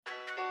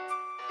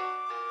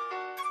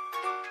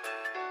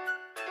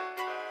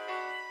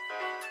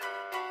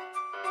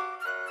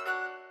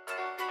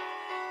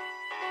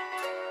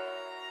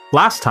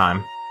Last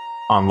time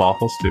on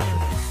Lawful Stupid.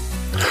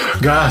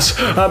 Guys,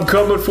 I'm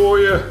coming for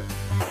you.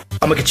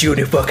 I'm gonna get you a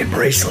new fucking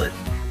bracelet.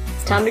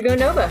 It's time to go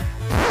Nova.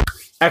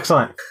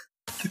 Excellent.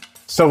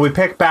 So we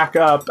pick back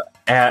up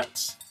at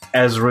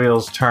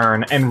Ezreal's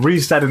turn and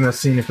resetting the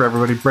scene for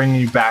everybody, bringing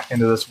you back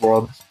into this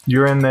world.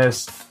 You're in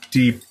this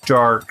deep,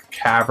 dark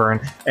cavern,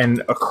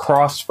 and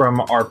across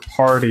from our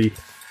party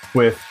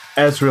with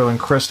Ezreal and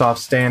Kristoff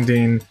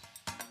standing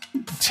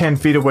 10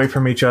 feet away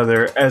from each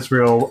other,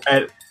 Ezreal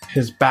at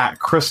his back,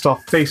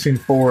 Kristoff facing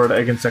forward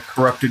against a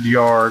corrupted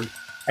Yarg,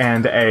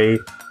 and a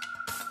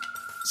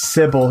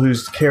Sybil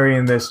who's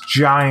carrying this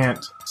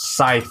giant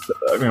scythe,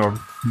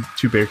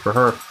 too big for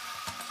her.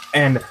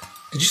 And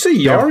did you say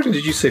Yarg or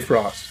did you say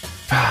Frost?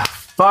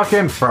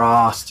 Fucking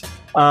Frost.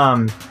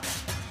 And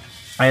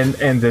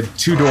the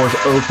two doors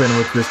open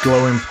with this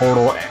glowing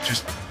portal and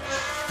just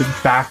the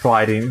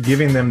backlighting,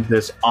 giving them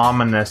this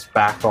ominous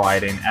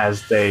backlighting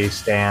as they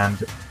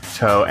stand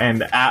toe.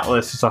 And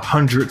Atlas is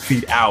 100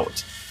 feet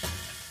out.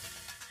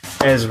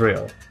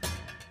 Ezreal,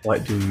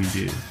 what do you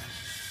do?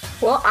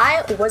 Well,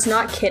 I was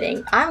not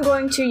kidding. I'm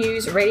going to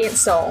use Radiant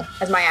Soul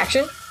as my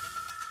action.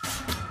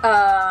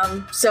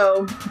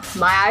 So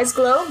my eyes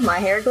glow, my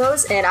hair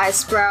glows, and I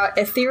sprout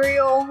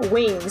ethereal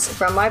wings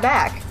from my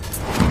back.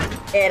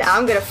 And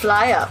I'm gonna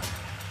fly up.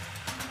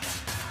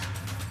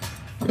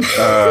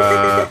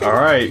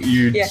 Alright,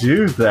 you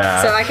do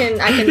that. So I can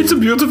It's a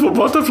beautiful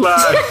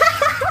butterfly.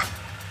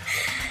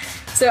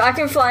 So I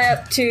can fly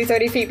up to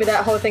 30 feet, but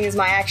that whole thing is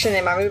my action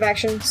and my move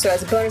action. So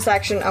as a bonus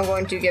action, I'm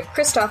going to give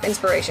Kristoff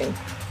inspiration.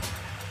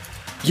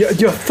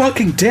 You're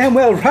fucking damn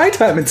well right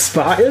I'm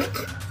inspired.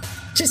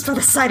 Just for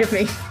the sight of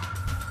me.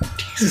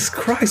 Jesus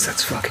Christ,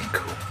 that's fucking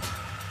cool.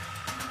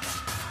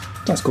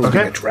 Not as cool as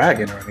being a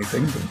dragon or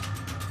anything, but...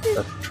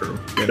 That's true.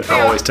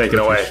 Always take it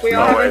away. We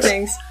all have our Always.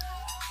 things.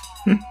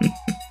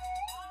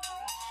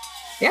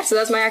 Yeah, so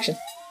that's my action.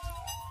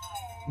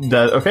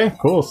 Okay,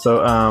 cool. So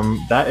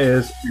that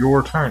is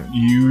your turn.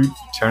 You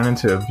turn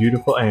into a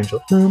beautiful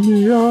angel.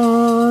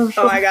 Oh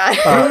my god.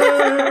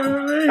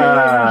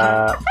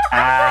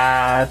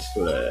 Atlas.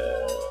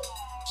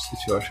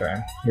 It's your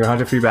turn. You're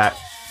 100 feet back.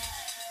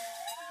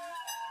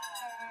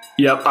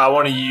 Yep, I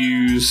want to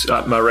use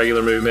my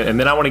regular movement, and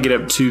then I want to get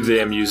up to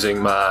them using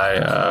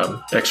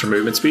my extra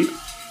movement speed.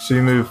 So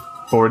you move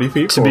 40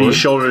 feet to forward. be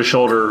shoulder to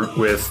shoulder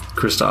with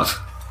Kristoff.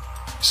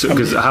 So,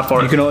 because how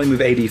far? You can only move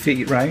 80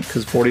 feet, right?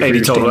 Because 40 80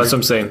 feet total. That's what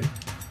I'm saying.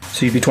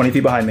 So you'd be 20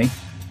 feet behind me.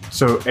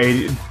 So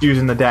 80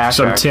 using the dash.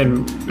 So I'm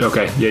action. 10.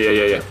 Okay.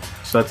 Yeah.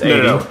 So that's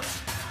 80. No.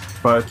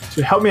 But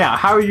help me out.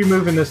 How are you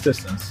moving this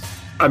distance?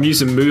 I'm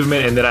using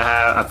movement, and then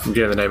I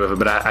forget the name of it,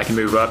 but I can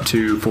move up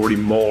to 40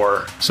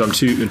 more. So I'm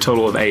a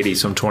total of 80.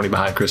 So I'm 20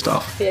 behind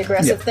Kristoff. The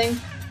aggressive thing?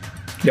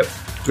 Yep.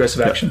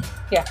 Aggressive action.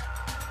 Yeah.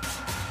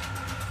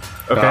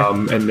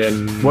 Okay. And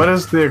then what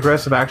is the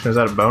aggressive action? Is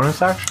that a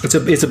bonus action? It's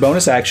a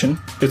bonus action.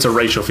 It's a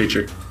racial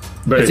feature,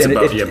 but it's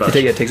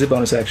it takes a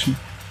bonus action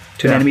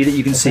to an enemy that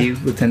you can see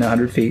within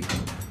 100 feet.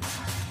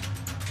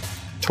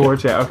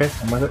 Towards okay,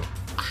 I'm with it.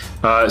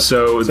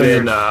 So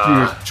then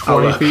you're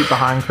 20 feet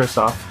behind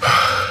Kristoff.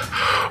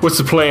 What's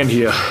the plan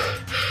here?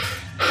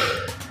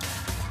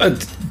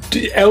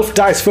 Elf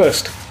dies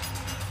first.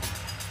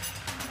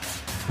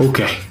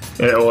 Okay.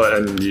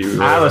 And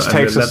you, Atlas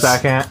takes a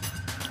second.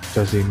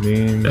 Does he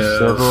mean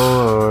Sybil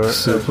or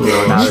Sybil?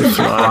 Now he's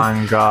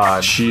flying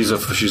god? She's a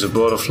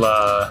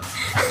butterfly.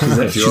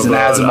 She's an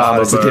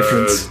Azimod. It's a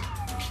difference.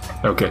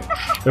 Okay.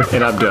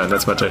 And I'm done.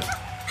 That's my turn.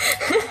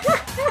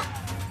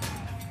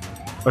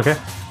 Okay.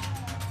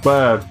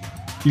 But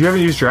you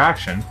haven't used your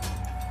action.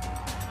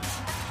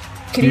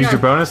 Could You you used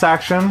your bonus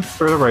action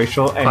for the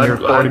racial and your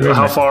 40 movement.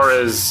 How far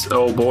is...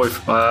 Oh, boy.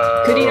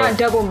 Could he not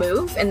double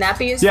move and that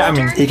be his full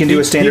turn? He can do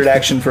a standard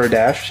action for a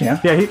dash, yeah?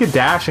 Yeah, he could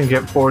dash and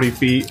get 40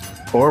 feet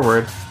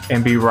forward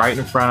and be right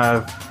in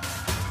front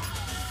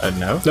of...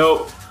 no?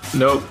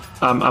 Nope.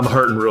 I'm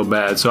hurting real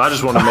bad, so I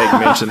just want to make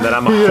mention that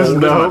I'm holding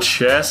my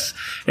chest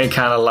and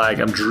kind of like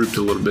I'm drooped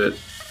a little bit.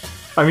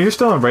 I mean, you're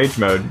still in rage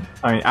mode.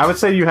 I mean, I would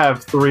say you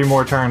have 3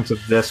 more turns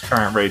of this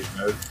current rage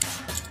mode.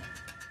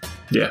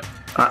 Yeah.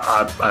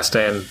 I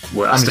stand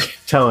where I I'm stand.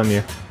 just telling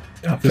you.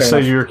 Oh, just so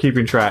you're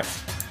keeping track.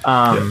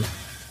 All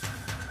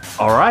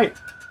right.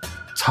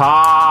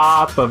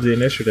 Top of the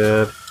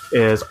initiative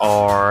is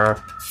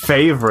our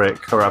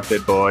favorite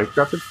corrupted boy,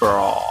 Corrupted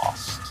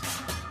Frost.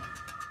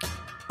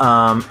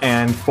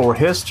 And for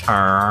his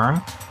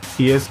turn,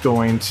 he is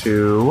going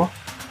to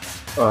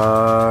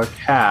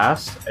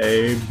cast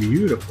a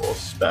beautiful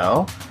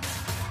spell.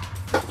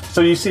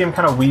 So you see him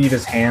kind of weave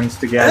his hands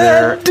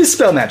together.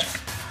 Dispel magic.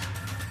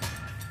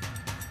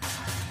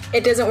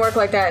 It doesn't work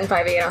like that in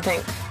 5e, I don't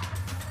think.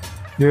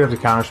 You have to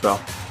counterspell.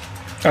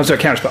 I'm sorry,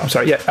 counterspell. I'm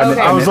sorry. Yeah.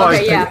 Okay. I was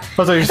like, yeah.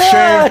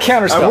 shame.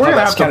 Counterspell. We're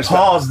gonna have to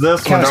pause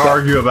this one to Counterspell.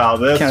 argue about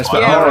this. Counterspell.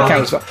 one. Yeah, right.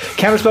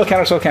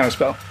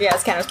 Counterspell. Yeah,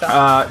 it's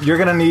counterspell. You're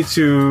gonna need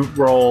to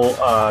roll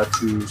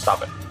to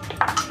stop it.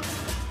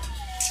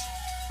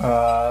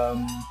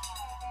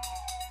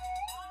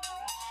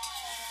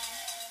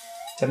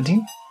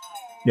 17?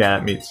 Yeah,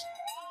 it meets.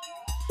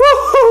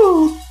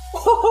 Woohoo!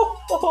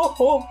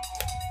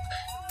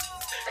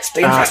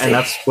 Stay interesting. And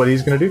that's what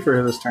he's going to do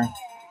for this turn.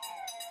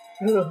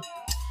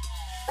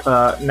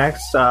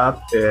 Next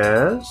up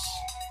is...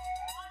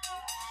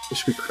 This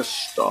should be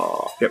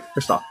Kristoff. Yep,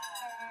 Kristoff.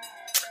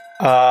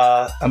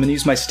 I'm going to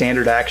use my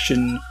standard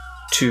action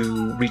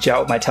to reach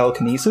out with my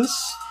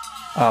telekinesis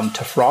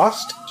to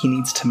Frost. He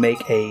needs to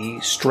make a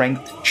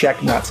strength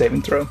check, not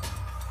saving throw.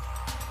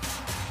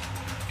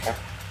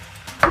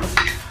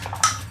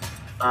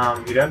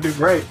 He doesn't do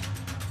great.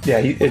 Yeah,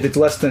 if it's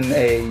less than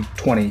a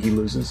 20, he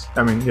loses.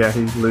 I mean, yeah,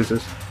 he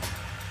loses.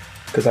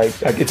 Because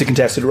it's a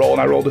contested roll, and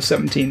I rolled a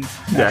 17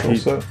 natural,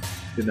 so...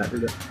 did not do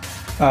that.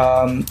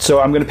 So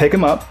I'm going to pick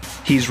him up.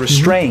 He's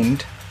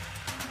restrained.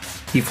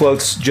 He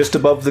floats just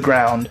above the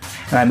ground,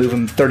 and I move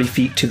him 30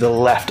 feet to the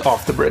left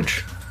off the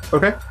bridge.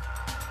 Okay.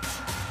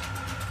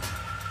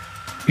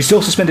 He's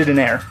still suspended in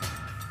air.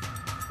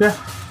 Yeah.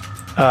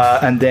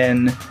 And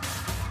then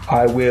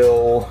I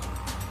will...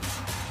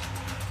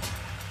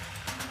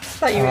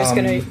 I thought you were just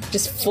gonna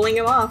just fling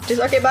him off.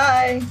 Just okay,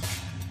 bye.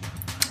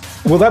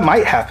 Well, that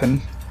might happen.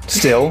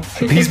 Still,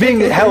 he's being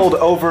held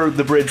over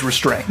the bridge,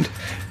 restrained.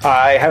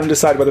 I haven't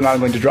decided whether or not I'm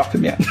going to drop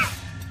him yet.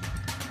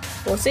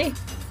 We'll see.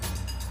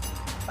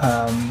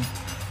 And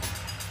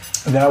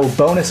then I will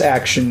bonus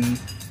action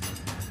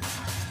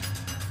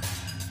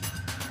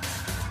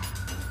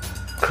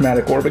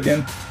Chromatic Orb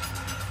again.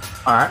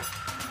 All right.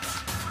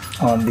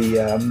 On the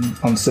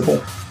on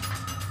Sybil.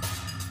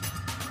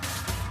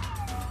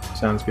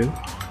 Sounds good.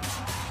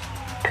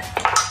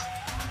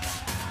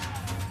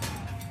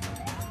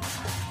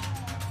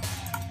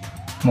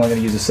 I'm only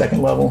going to use a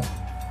second level,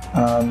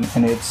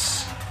 and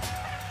it's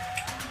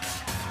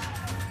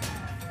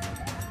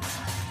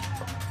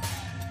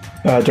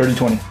dirty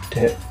 20 to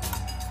hit.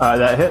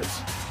 That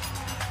hits.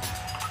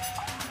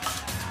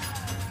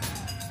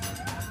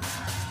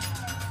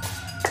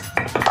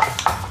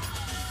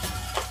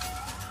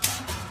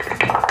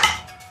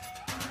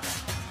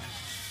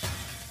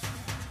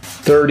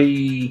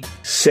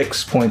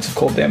 $36 points of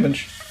cold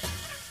damage.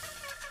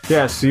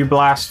 Yeah, so you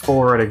blast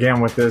forward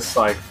again with this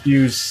like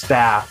huge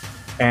staff,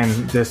 and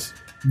this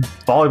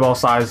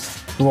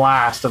volleyball-sized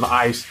blast of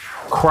ice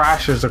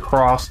crashes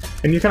across,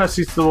 and you kind of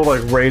see Sybil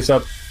like raise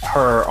up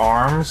her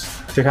arms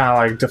to kind of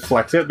like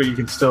deflect it, but you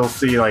can still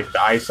see like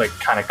the ice like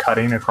kind of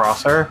cutting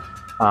across her,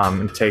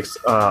 and takes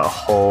a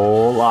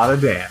whole lot of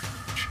damage.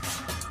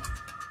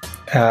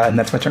 And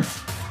that's my turn.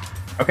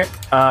 Okay,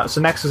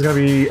 so next is going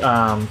to be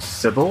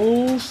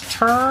Sybil's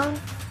turn.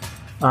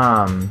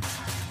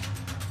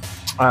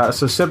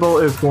 So Sybil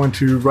is going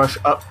to rush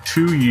up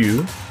to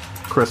you,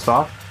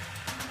 Kristoff,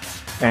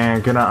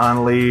 and gonna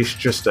unleash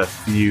just a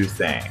few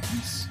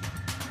things.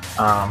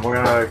 We're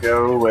gonna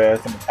go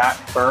with an attack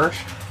first.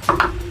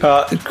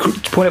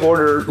 Point of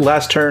order,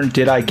 last turn,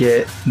 did I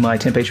get my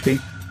temp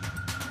HP?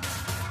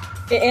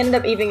 It ended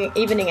up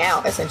evening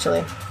out,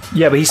 essentially.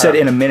 Yeah, but he said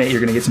in a minute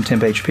you're going to get some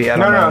temp HP. I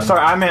don't know. No, sorry,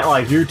 I meant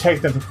like you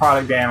take the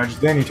product damage,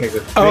 then you take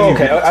the... Oh,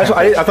 okay.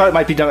 I thought it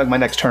might be done like my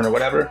next turn or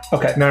whatever.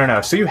 Okay.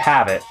 No, so you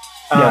have it.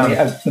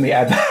 Yeah, let me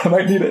add that. I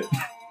might need it.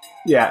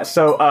 Yeah,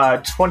 so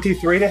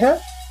 23 to hit?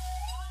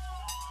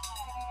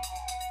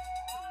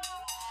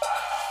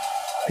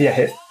 Yeah,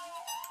 hit.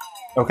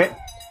 Okay.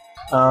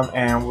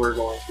 And we're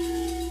going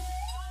to...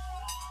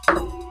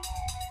 Oh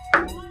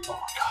my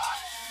god.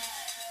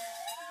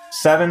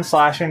 7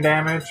 slashing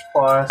damage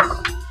plus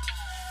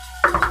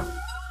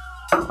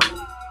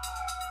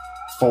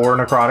 4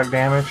 necrotic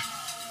damage.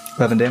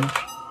 11 damage.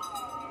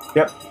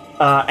 Yep.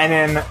 And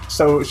then,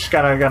 so she's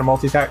got a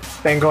multi-attack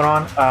thing going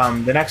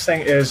on. The next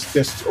thing is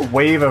this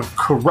wave of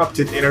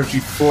corrupted energy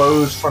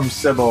flows from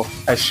Sybil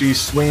as she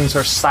swings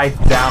her scythe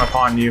down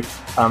upon you.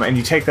 And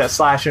you take that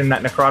slashing,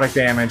 that necrotic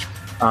damage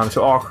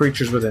to all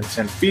creatures within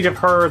 10 feet of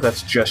her.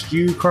 That's just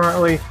you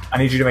currently. I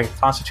need you to make a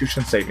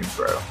Constitution saving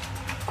throw.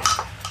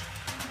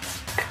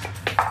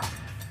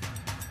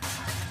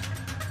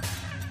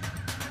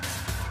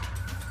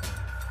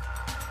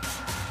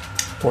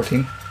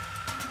 14.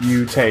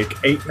 You take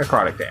 8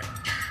 necrotic damage.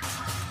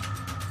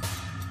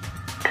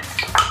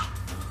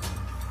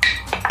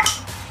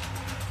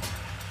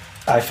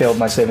 I failed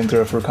my saving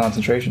throw for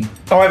concentration.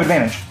 Oh, I have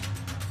advantage.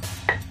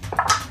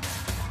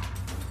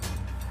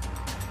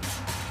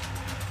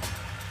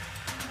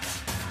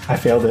 I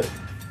failed it.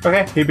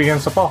 Okay, he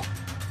begins to fall.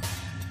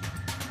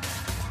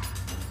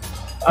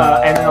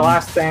 And then the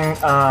last thing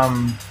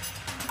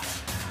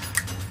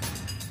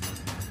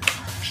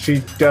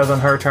she does on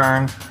her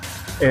turn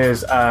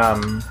is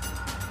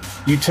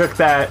you took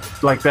that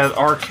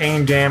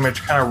arcane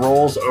damage kind of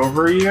rolls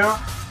over you,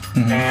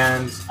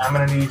 and I'm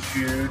gonna need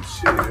you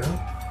to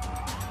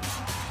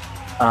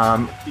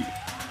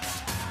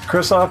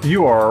Kristoff,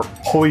 you are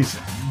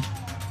poisoned.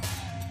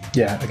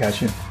 Yeah, I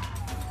got you.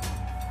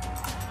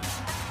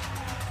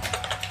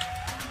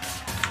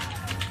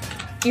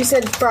 You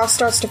said Frost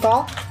starts to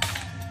fall?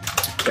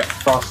 Yeah,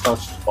 Frost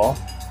starts to fall.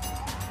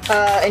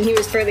 And he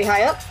was fairly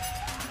high up?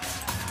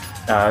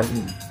 I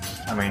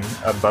mean,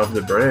 above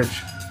the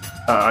bridge.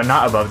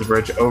 Not above the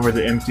bridge, over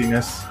the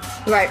emptiness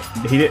Right.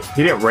 He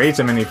didn't raise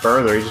him any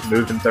further. He just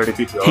moved him 30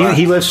 feet to the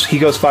left. He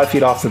goes 5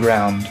 feet off the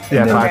ground.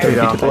 Yeah, And then 5 feet 30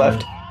 feet off. to the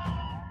left.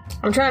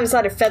 I'm trying to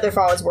decide if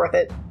Featherfall is worth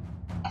it.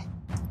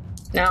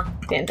 No,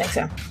 didn't think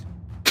so.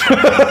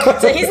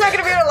 So he's not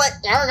gonna be able to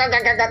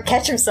like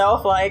catch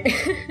himself, like.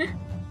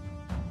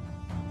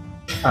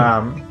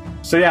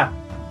 So yeah.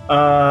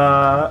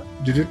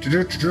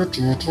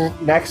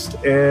 Next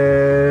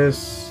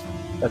is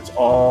that's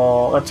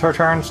all. That's her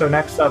turn. So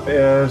next up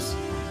is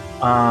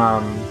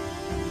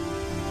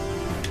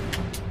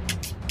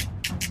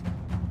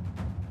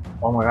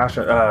oh my gosh,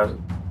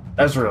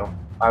 Ezreal.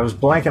 I was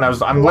blanking. I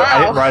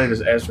didn't write it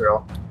as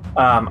Ezreal.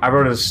 I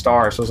wrote it as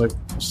Star, so I was like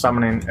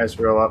summoning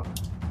Ezreal up.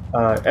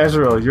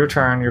 Ezreal, your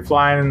turn. You're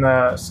flying in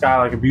the sky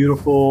like a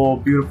beautiful,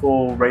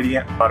 beautiful,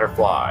 radiant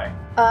butterfly.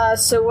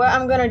 So what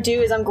I'm gonna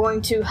do is I'm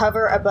going to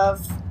hover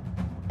above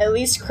at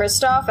least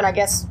Kristoff, and I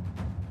guess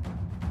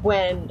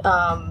when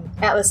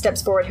Atlas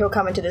steps forward, he'll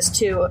come into this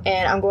too,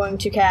 and I'm going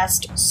to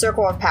cast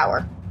Circle of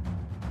Power.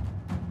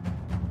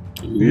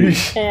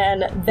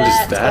 And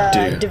does that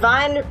do?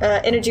 divine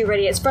energy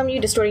radiates from you,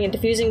 distorting and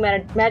diffusing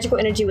magical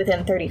energy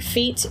within 30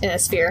 feet in a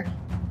sphere.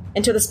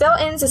 Until the spell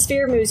ends, the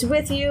sphere moves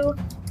with you.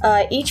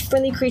 Each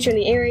friendly creature in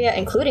the area,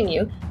 including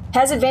you,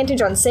 has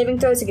advantage on saving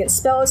throws against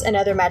spells and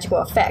other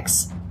magical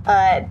effects.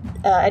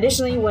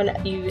 Additionally,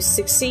 when you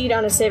succeed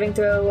on a saving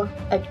throw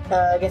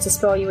against a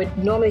spell you would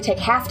normally take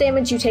half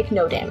damage, you take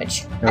no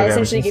damage. I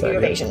essentially give you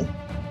evasion.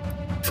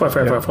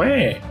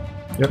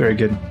 Yep. Very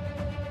good.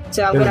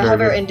 So I'm This is going to very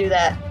hover good. and do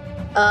that.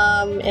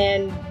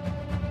 And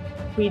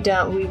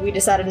we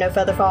decided no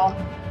Featherfall.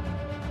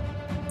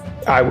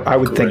 I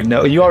would think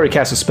no. You already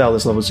cast a spell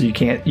this level, so you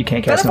can't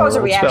cast Featherfall is a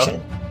another leveled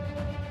reaction. spell.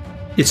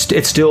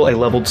 It's still a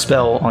leveled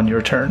spell on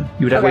your turn.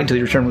 You would have to wait until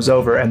your turn was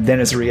over, and then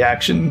as a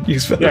reaction,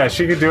 use Featherfall. Yeah,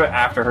 she could do it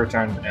after her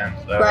turn ends.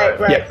 Though, Right.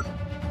 Yep.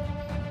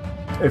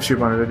 If she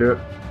wanted to do it.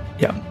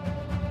 Yeah.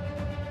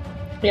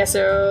 Yeah,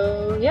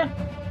 so, yeah.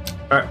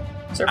 Alright.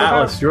 Circle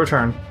Atlas, power. your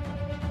turn.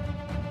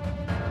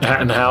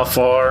 And how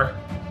far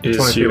is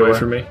 20 she feet away away.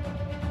 from me?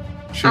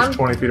 She's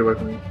 20 feet away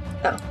from you.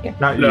 Oh, yeah.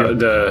 Not you.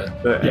 No,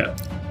 Yeah.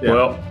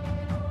 Well,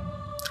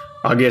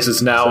 I guess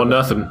it's now or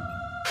nothing.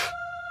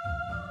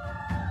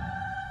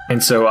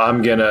 And so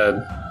I'm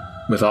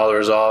gonna, with all the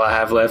resolve I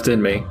have left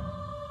in me,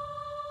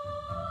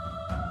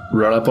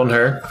 run up on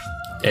her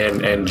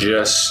and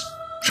just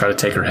try to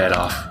take her head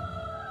off.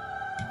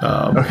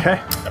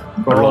 Okay.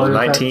 I rolled a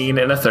 19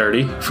 and a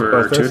 30 for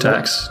Both 2 those hit.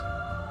 attacks.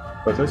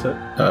 What is it?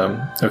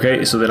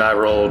 Okay, so then I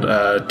rolled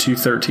 2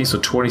 13, so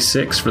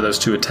 26 for those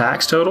 2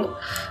 attacks total.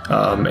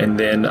 And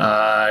then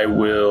I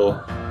will...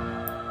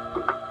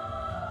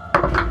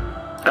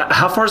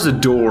 how far is the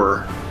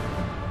door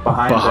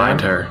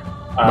behind her?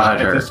 Behind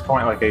at her. this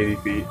point, like 80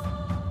 feet.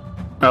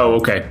 Oh,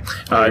 okay.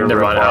 you're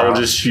Never real mind. far I will off.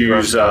 just You're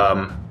use...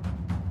 roughed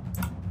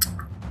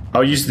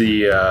I'll use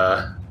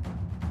the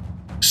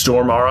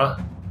Storm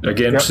Aura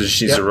again, Yep, so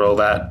she needs yep. to roll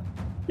that.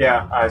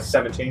 Yeah,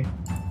 17.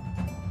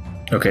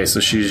 Okay, so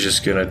she's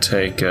just going to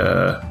take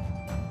about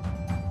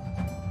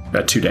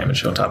 2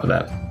 damage on top of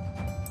that.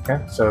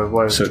 Okay, so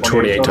what is So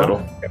 28 total.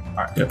 Okay,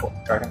 alright, Yep. cool.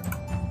 Tracking.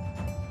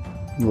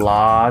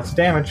 Lots of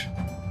damage.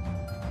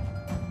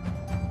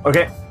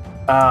 Okay.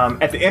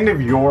 At the end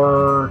of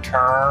your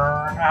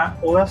turn,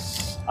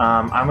 Atlas,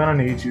 I'm gonna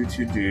need you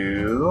to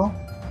do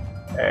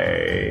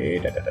a.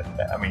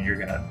 I mean, you're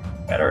gonna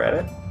be better at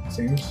it. It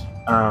seems.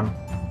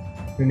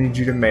 We need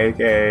you to make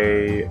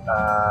a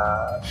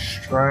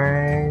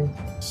strength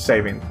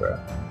saving throw.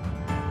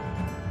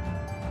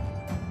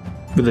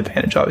 With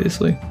advantage,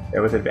 obviously. Yeah,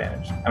 with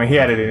advantage. I mean, he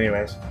had it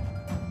anyways.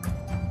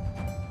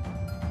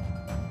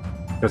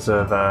 Because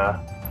of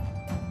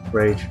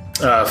rage.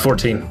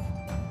 14.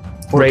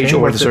 Rage or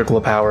with the Circle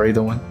of Power,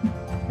 either one.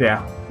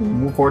 Yeah.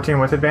 14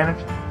 with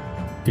advantage?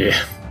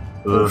 Yeah.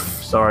 Oof.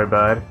 Sorry,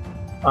 bud.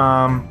 You're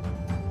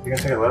gonna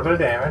take a little bit of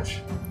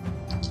damage.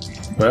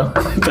 Well,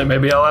 that may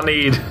be all I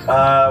need.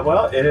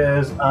 Well, it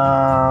is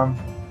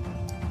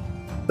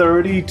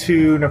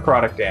 32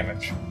 necrotic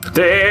damage.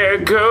 There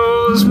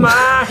goes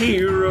my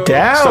hero.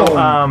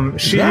 Down! So,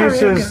 she There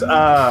you uses,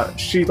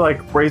 she like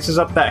raises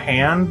up that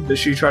hand that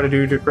she tried to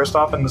do to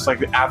Kristoff, and this like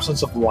the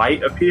absence of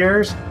light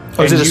appears.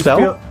 Oh, is and it a you spell?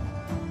 feel-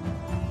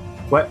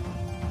 What?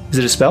 Is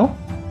it a spell?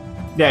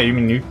 Yeah, you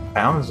mean you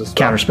found as a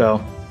spell.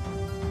 Counterspell.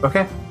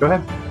 Okay, go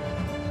ahead.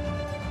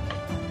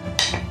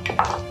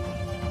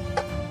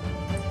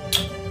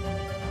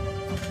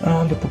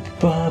 Um,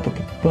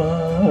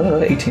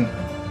 18.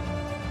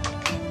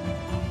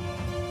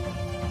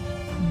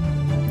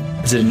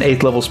 Is it an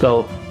 8th level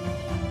spell?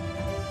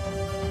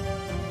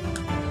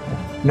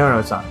 No,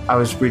 it's not. I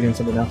was reading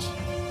something else.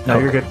 No,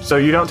 Okay. you're good. So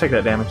you don't take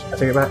that damage. I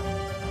take it back.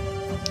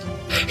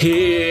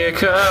 Here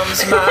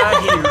comes my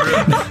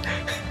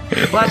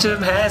hero. Watch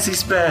him as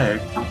he's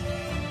back.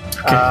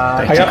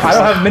 I don't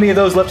have many of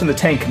those left in the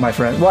tank, my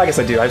friend. Well, I guess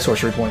I do. I have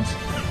sorcery points.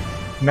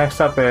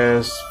 Next up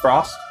is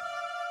Frost.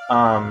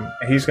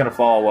 He's gonna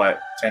fall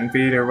 10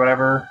 feet or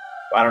whatever.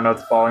 I don't know what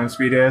the falling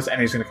speed is,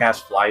 and he's gonna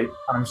cast Flight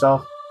on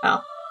himself.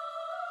 Oh,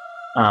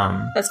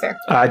 Um, that's fair.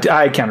 I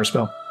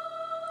counterspell.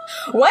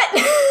 What?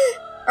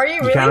 Are you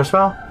You really?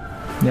 counterspell?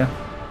 Yeah.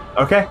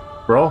 Okay,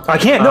 roll. I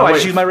can't. No, I wait.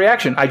 just used my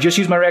reaction. I just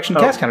used my reaction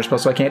to Oh. cast counterspell,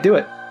 so I can't do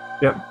it.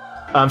 Yep.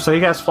 So he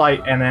casts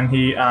flight, and then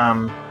he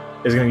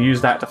is going to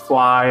use that to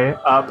fly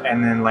up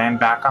and then land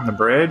back on the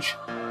bridge.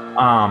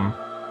 And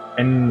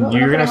Well,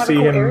 you're we're going to have see a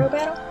cool him. arrow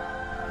battle?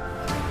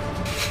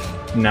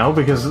 No,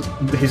 because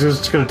he's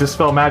just going to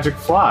dispel magic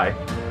fly.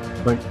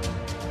 Like,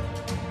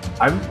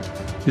 I'm.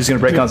 He's going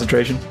to break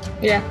concentration.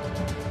 Yeah.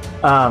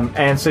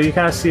 And so you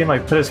kind of see him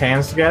like put his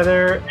hands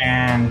together,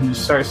 and you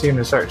see him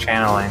to start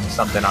channeling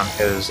something on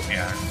his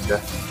end.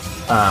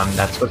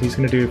 That's what he's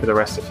going to do for the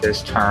rest of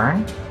his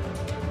turn.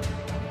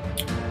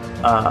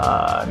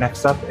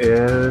 Next up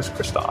is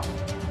Kristoff.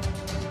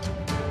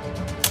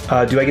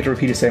 Do I get to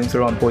repeat a saving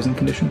throw on poison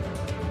condition?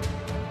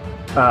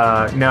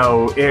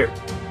 No, it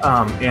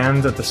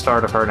ends at the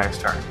start of her next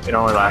turn. It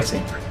only lasts.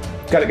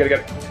 Got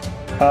it.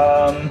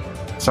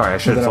 Sorry, I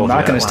should Then have I'm told you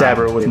not going that to stab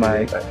when her I with did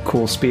my that.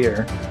 cool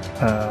spear.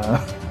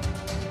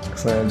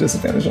 Because I have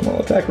disadvantage on all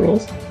attack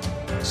rolls.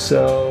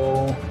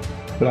 So,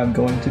 what I'm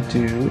going to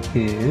do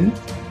is.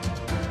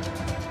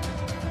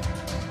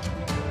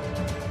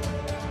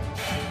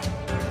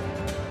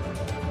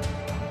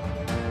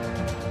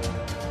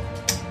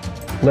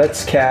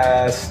 Let's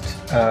cast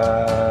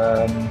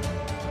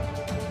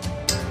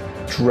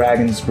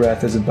Dragon's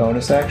Breath as a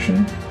bonus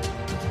action.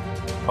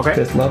 Okay,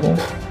 5th level.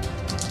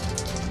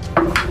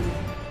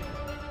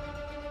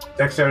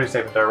 dexterity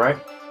saving throw, right?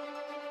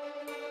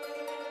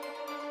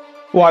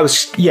 Well, I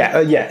was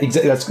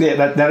exactly.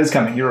 That is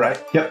coming. You're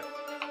right. Yep.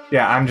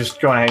 Yeah, I'm just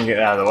going ahead and get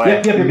it out of the way.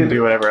 Yep, You can yep.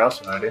 do whatever else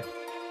you want to do.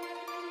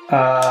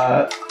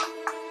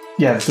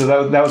 Yeah.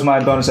 So that was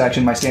my bonus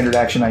action. My standard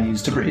action I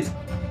used to breathe.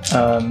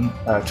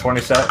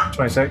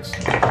 26.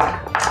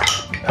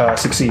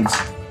 Succeeds.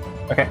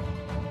 Okay.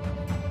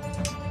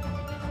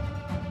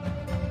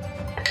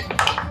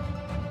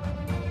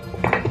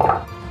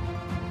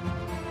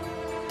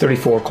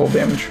 $34 cold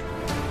damage,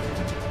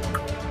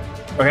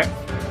 Okay.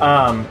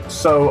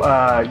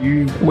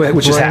 You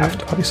which is bring-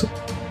 halved, obviously.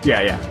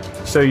 Yeah.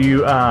 So you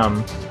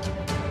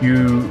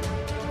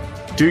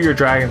do your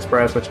Dragon's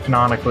Breath, which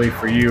canonically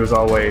for you is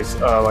always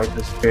like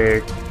this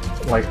big,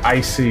 like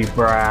icy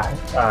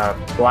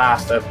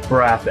blast of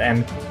breath,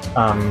 and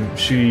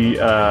she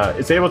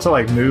is able to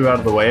like move out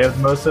of the way of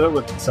most of it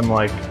with some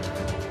like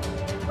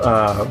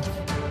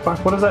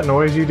what is that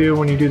noise you do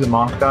when you do the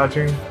monk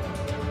dodging?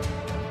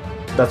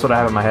 That's what I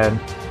have in my head.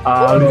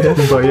 Ali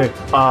Boombaye.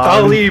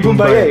 Ali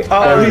Boombaye.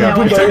 Ali There we go.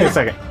 Boombaye. Take a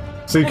second.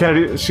 So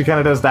she kind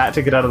of does that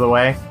to get out of the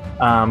way,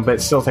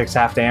 but still takes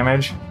half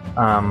damage.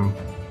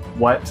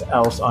 What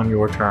else on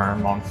your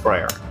turn on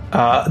Freyr?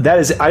 That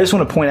is. I just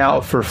want to point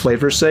out, for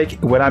flavor's sake,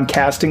 when I'm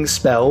casting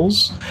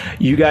spells,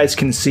 you guys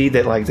can see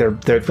that like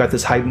they've got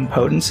this heightened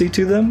potency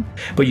to them,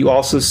 but you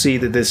also see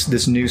that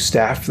this new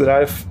staff that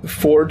I've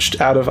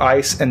forged out of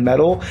ice and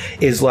metal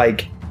is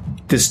like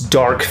this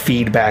dark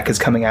feedback is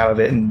coming out of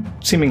it and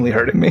seemingly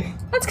hurting me.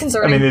 That's I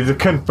concerning. mean, it's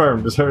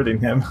confirmed it's hurting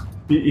him.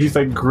 He's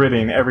like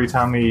gritting every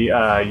time he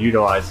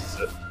utilizes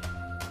it.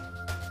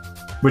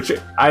 Which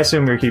I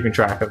assume you're keeping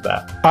track of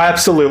that.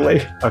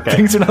 Absolutely. Okay.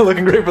 Things are not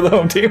looking great for the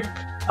home team.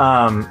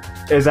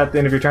 Is that the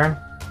end of your turn?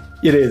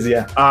 It is,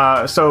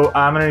 yeah. So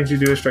I'm gonna need you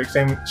to do a strength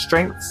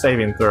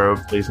saving throw,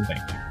 please and thank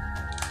you.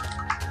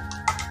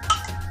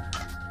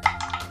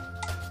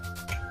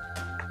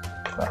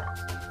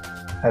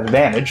 I have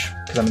advantage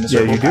because I'm in the Yeah,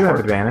 circle. you of do power. have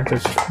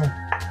advantage.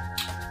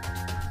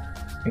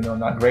 You know, I'm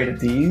not great at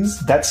these.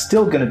 That's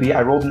still going to be.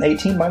 I rolled an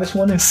 18 minus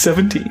 1 is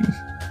 17.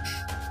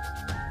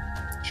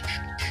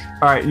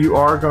 All right, you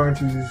are going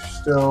to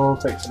still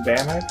take some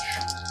damage.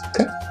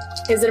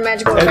 Is it a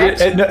magical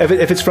effect? No,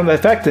 if it's from the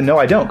effect, then no,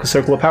 I don't, because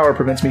Circle of Power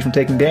prevents me from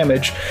taking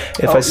damage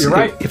You're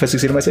right. if I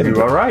succeed on my saving You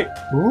throw. are right.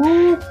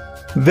 Ooh.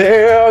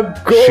 There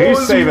goes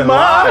She's saving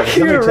my lives,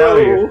 let me hero. tell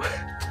you.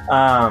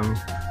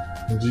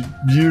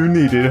 You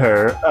needed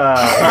her. All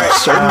right,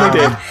 Certainly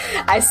did.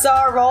 I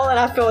saw a roll and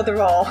I feel the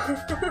roll.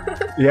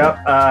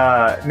 Yep.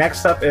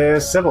 Next up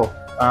is Sybil.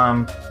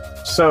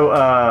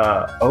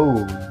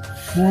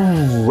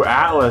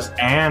 Atlas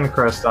and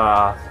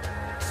Kristoff.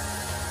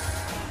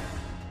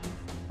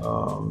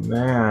 Oh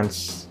man,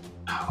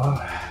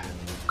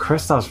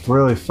 Kristoff's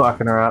really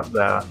fucking her up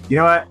though. You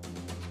know what?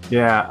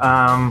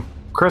 Yeah.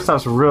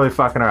 Kristoff's really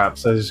fucking her up.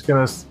 So she's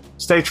gonna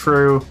stay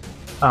true.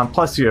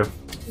 Plus you have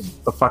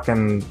the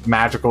fucking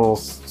magical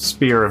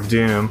spear of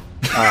doom.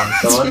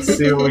 So let's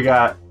see what we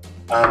got.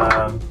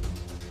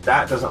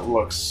 That doesn't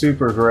look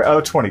super great. Oh,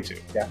 22.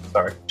 Yeah,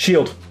 sorry.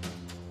 Shield.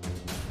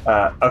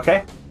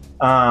 Okay.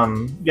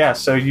 Yeah,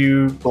 so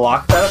you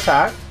block that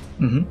attack.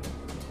 Mm-hmm.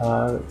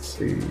 Let's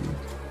see.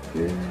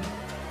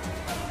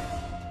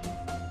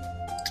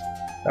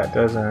 That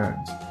doesn't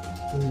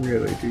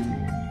really do me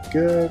any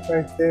good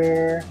right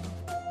there.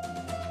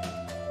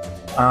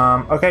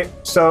 Okay,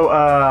 so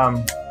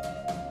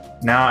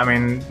now, I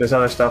mean, this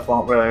other stuff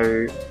won't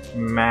really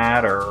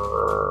matter.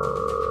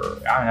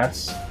 I mean,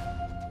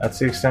 that's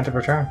the extent of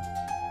her turn.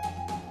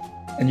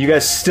 And you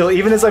guys still,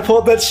 even as I pull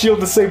up that shield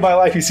to save my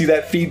life, you see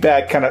that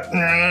feedback kind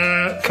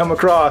of come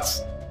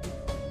across.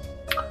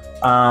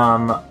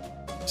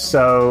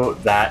 So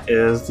that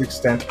is the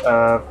extent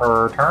of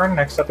her turn.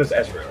 Next up is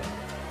Ezreal.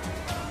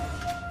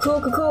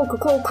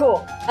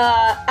 Cool.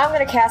 I'm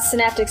gonna cast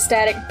Synaptic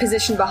Static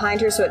position behind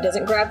her so it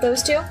doesn't grab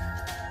those two.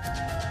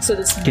 So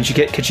this. Could you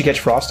catch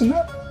Frost in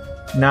that?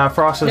 No,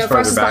 Frost is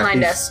further back. Behind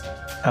He's-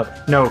 us.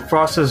 No,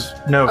 Frost is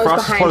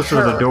behind closer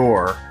to the her.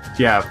 door.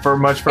 Yeah,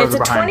 much further It's a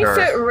behind her.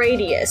 20-foot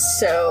radius,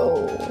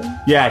 so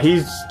Yeah,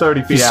 he's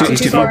 30 feet out. He's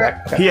too too far far.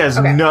 back. Okay. He has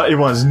Okay. he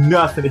wants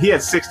nothing. He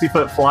had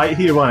 60-foot flight.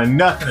 He wanted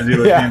nothing to do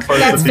with Yeah. being close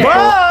That's to people.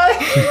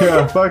 fair.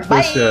 Yeah, fuck Bye.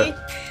 this shit.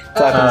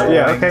 Clapping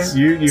Yeah, his okay. wings.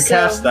 You So,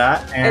 cast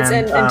that, and it's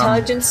an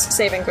intelligence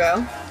saving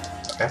throw.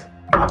 Okay.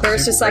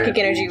 Burst of psychic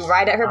energy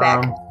right at her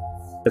back.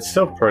 It's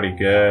still pretty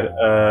good.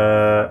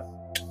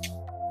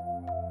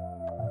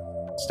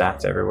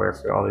 Stats everywhere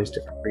for all these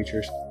different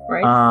creatures.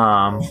 Right?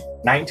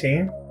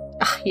 19.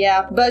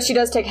 Yeah, but she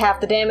does take half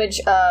the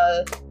damage.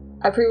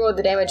 I pre-rolled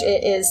the damage.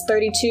 It is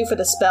 32 for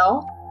the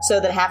spell, so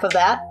then half of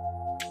that.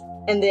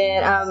 And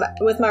then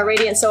with my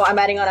Radiant Soul, I'm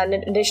adding on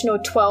an additional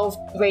 12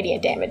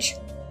 Radiant damage.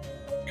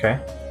 Okay.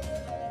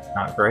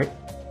 Not great.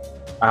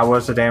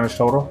 What's the damage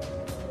total?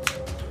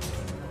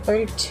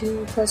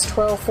 32 plus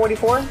 12,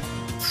 44?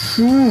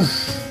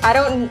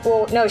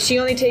 No, she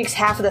only takes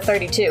half of the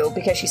 32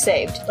 because she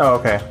saved. Oh,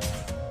 okay.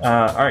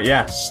 Alright,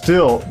 yeah.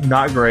 Still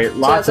not great.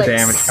 Lots so of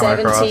that's damage like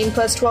coming 17 across.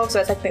 plus 12, so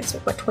that's like it's,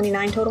 what,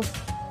 29 total?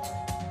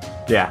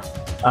 Yeah.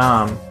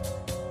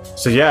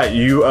 So yeah,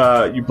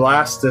 you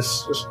blast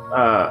this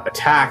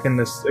attack and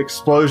this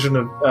explosion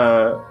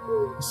of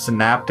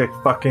synaptic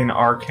fucking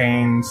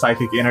arcane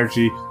psychic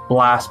energy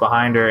blast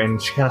behind her,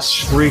 and she kind of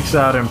shrieks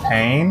out in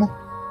pain.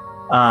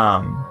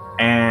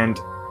 And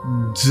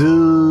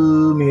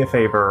do me a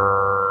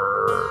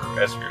favor,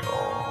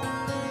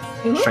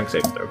 Ezreal. Strength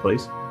save throw,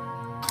 please.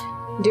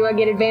 Do I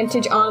get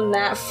advantage on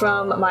that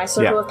from my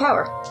Circle Yeah. of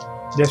Power?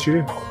 Yes, you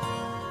do.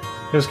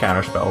 It's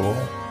counterspellable.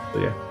 So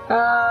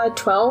yeah.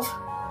 12.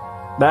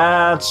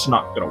 That's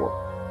not gonna work.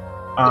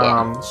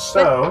 Yeah.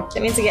 So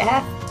That means I get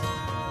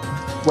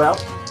half. well.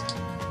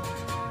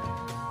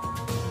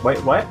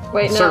 Wait, what?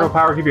 Wait, no. Circle of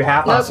Power give you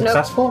half on Nope,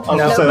 successful? Oh,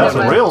 Nope, so that's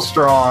nope. real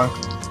strong.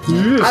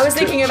 I was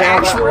thinking of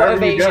Channel that actual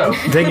wherever you evasion. go.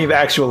 Thinking of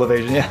actual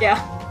evasion, yeah.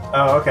 Yeah.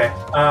 Oh, okay.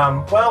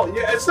 Well,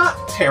 yeah, it's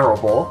not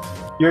terrible.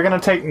 You're gonna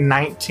take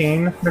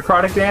 19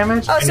 necrotic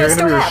damage, Oh, and so you're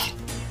it's gonna still be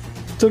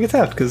half. Still gets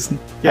half because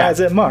Yeah. has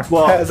it mark.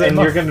 well, has it and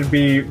mark. you're gonna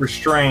be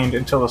restrained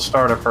until the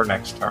start of her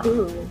next turn.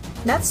 Ooh,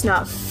 that's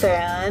not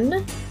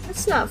fun.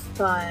 That's not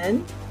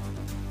fun.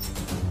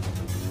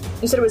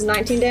 You said it was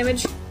 19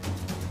 damage?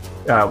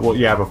 Well,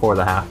 yeah, before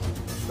the half.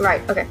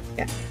 Right, okay,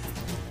 yeah.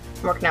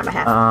 I'm working out my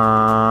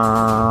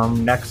half.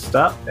 Next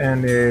up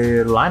in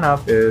the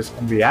lineup is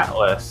gonna be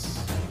Atlas.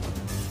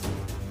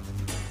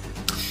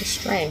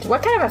 Strange.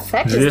 What kind of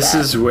effect is This that?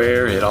 is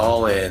where it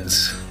all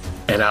ends.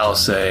 And I'll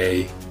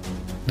say,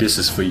 this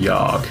is for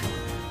Yogg.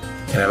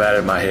 And I've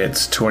added my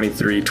hits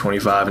 23,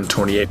 25, and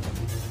 28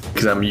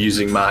 because I'm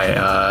using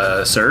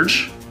my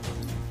Surge,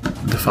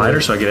 the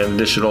fighter, so I get an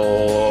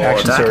additional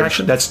action attack surge.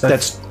 action. That's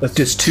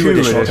just two two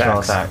additional additional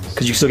attacks attacks.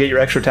 because you still get your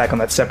extra attack on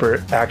that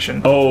separate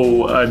action.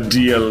 Oh,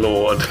 dear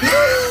lord.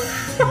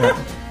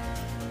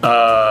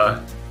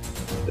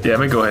 Yeah, I'm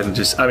gonna go ahead and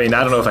just. I mean,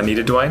 I don't know if I need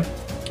it, Dwayne,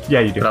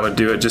 Yeah, you do. but I'm gonna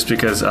do it just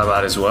because I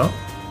might as well.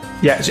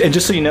 Yeah, and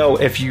just so you know,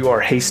 if you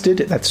are hasted,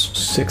 that's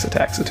 6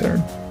 attacks a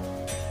turn.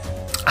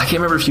 I can't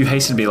remember if you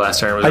hasted me last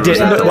turn. I did.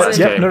 Yeah, No, it what- was-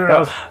 yeah,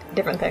 no.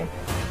 Different thing.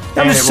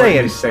 I'm And just it wouldn't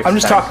saying. be 6 I'm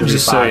just attacks, talking. it'd be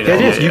Just so you 5. know.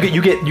 It is. Yeah,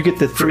 You get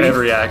the For 3.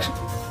 every action.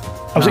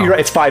 I'm sorry, you're right.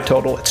 It's 5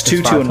 total. It's 2,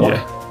 2, 5 and 1.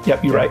 total.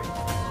 Yep, you're right.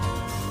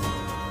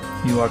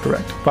 You are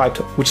correct. 5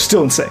 total, which is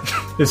still insane.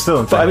 It's still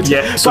in Five fact.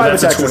 Yeah, so 5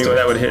 that's a attacks 21. system.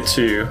 That would hit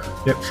 2.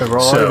 Yep, so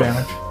roll all So- the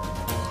damage.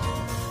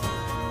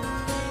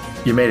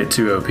 You made it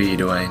 2 OP,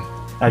 Dwayne.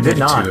 I did Made it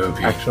not, 2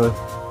 OP. actually.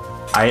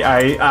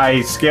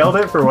 I scaled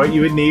it for what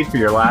you would need for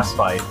your last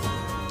fight.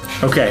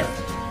 Okay.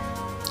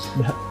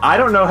 I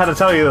don't know how to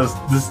tell you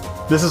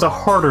this is a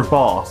harder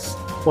boss.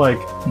 Like,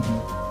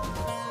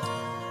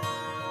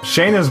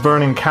 Shane is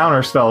burning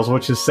counter spells,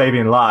 which is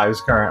saving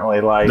lives currently.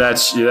 Like, That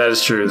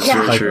is true. That's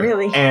Yeah, very true.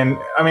 really. and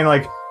I mean,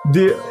 like,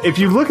 if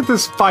you look at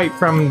this fight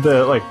from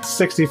the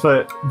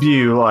 60-foot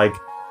view, like,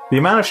 the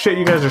amount of shit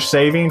you guys are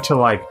saving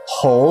to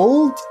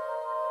hold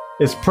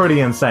is pretty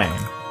insane.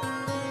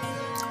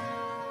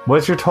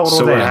 What's your total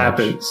So damage? what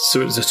happens? So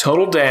the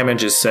total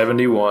damage is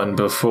 71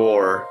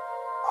 before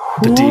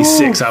the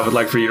D6 I would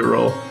like for you to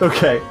roll,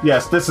 Okay,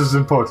 yes, this is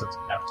important.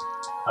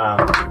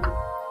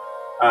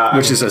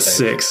 which is a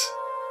 6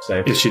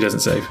 Save. if she doesn't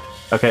save.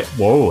 Okay,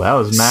 whoa, that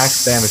was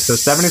max damage. So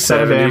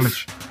 77 70.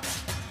 damage.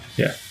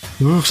 Yeah.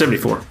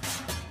 74.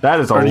 That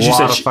is a Or did you lot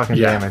say of she- fucking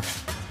yeah. damage.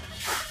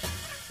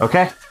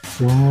 Okay,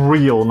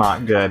 real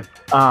not good.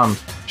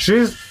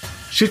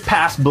 She's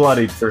past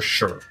bloodied for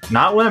sure.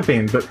 Not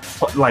limping, but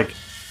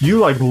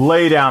you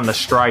lay down the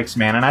strikes,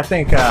 man. And I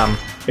think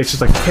it's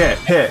just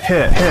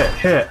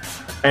hit,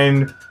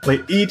 and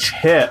each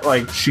hit,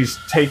 she's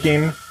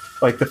taking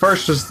Like the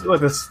first is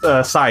with this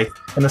scythe,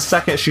 and the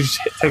second she just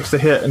takes the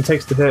hit,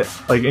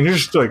 like, and you're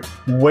just like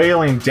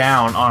wailing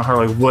down on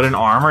her like wooden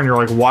armor, and you're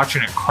like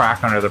watching it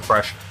crack under the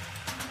pressure.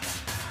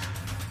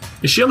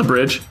 Is she on the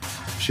bridge?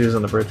 She is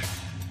on the bridge.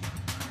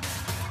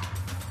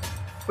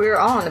 We were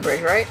all on the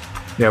bridge, right?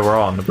 Yeah, we're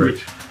all on the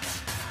bridge.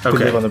 We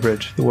live Okay. on the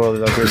bridge. The world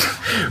is on the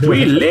bridge.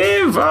 We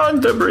live on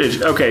the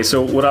bridge. Okay,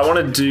 so what I want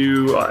to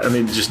do, I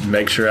mean, just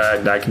make sure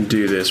I can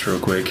do this real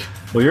quick.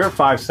 Well, you're at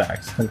 5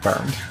 stacks,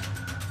 confirmed.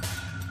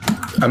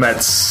 I'm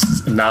at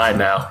 9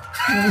 now.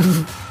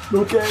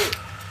 Okay.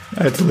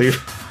 I had to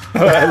leave.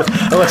 I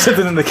left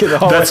something in the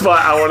hallway. That's why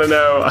I want to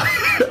know.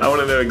 I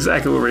want to know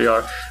exactly where we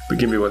are. But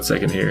give me 1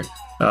 second here.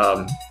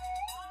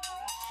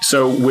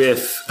 So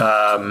with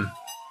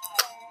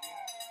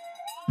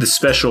the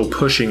special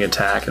pushing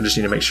attack, I just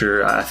need to make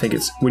sure. I think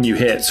it's when you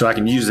hit, so I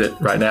can use it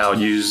right now.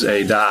 Use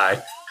a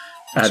die.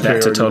 Add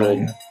that to total.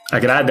 Yeah. I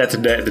can add that to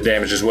the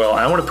damage as well.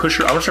 I want to push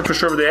her. I want to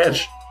push her over the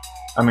edge.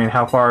 I mean,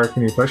 how far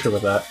can you push her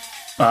with that?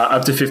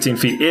 Up to 15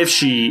 feet. If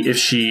she is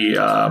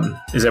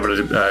able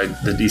to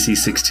the DC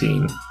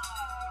 16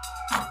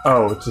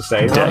 Oh, to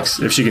save? dex,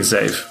 if she can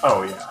save.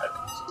 Oh,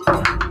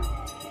 yeah.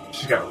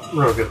 She's got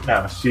real good.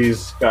 No,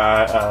 she's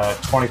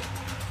got 20.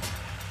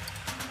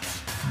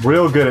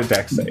 Real good at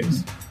dex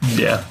saves.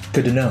 Yeah.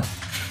 Good to know.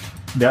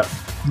 Yep.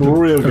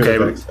 Real good Okay, at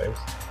but- dex saves.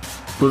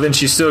 Well, then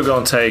she's still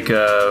gonna take you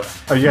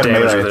got a damage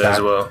melee with it attack.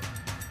 as well.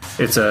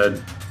 It's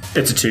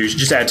a 2.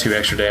 Just add 2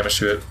 extra damage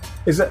to it.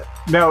 Is it?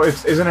 No,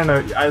 isn't it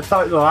a... I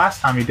thought the last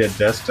time you did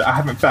this, I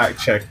haven't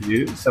fact-checked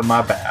you, so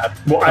my bad.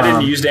 Well, I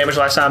didn't use damage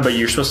last time, but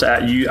you're supposed to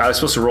I was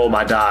supposed to roll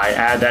my die,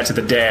 add that to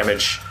the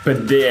damage,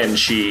 but then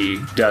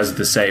she does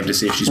the save to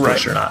see if she's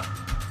pushed or not.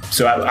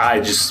 So I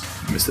just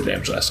missed the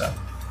damage last time.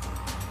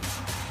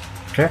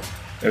 Okay.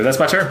 That's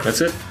my turn.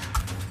 That's it.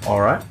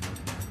 All right.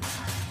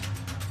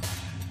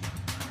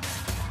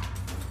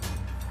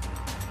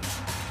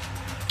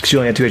 She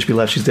only had 2 HP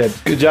left. She's dead.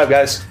 Good job,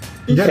 guys.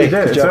 Yeah, Hey, you did.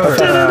 good It's job. over.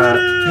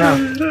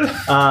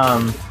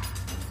 No.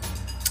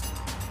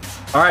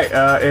 All right.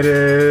 It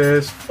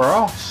is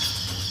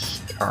Frost's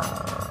turn.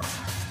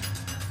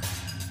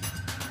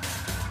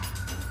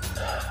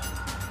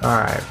 All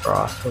right,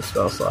 Frost. What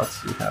spell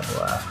slots do you have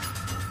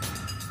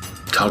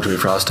left? Talk to me,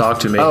 Frost. Talk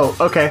to me. Oh,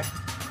 okay.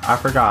 I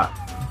forgot.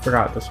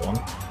 This one.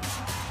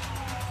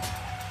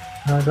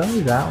 Do I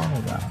do that one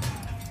or that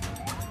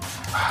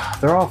one?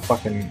 They're all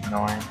fucking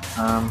annoying.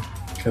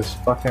 Because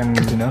fucking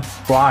Good to know.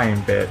 flying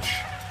bitch.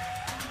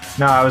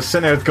 No, I was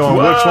sitting there going,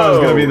 which one is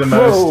going to be the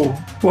most?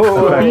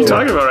 Whoa. What are you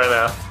talking about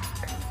right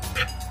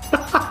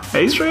now?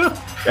 Azrael?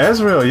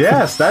 Ezreal,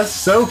 yes, that's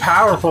so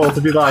powerful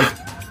to be like,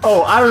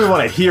 oh, I don't even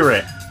want to hear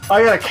it.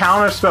 I got a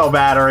counterspell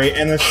battery,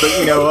 and this, but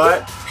you know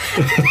what?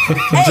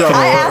 Hey, Double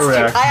I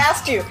react.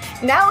 asked you.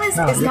 Now is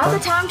No, now you're the fine.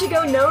 time to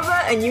go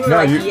Nova, and you were No,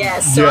 like, you-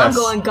 yes. So I'm yes.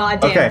 going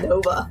goddamn Okay.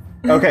 Nova.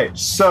 Okay,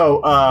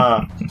 so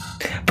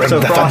Bring so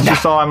the Frost, thunder. you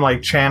saw him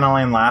like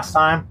channeling last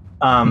time.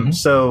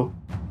 So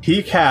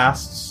he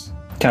casts.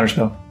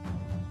 Counterspell.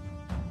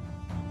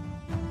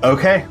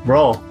 Okay,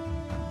 roll.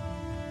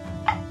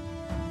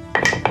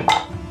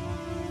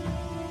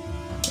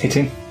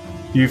 18.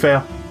 You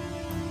fail.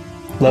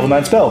 Level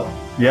 9 spell.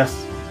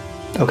 Yes.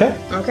 Okay.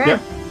 Okay.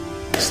 Yep.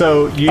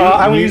 So you. I'm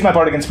going to you- use my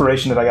Bardic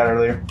Inspiration that I got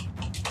earlier.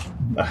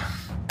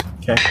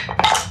 Okay.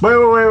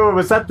 Wait.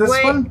 Was that this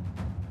Wait. one?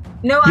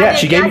 No, Yeah, I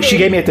she didn't-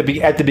 gave me at the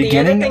The other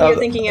beginning thing of you're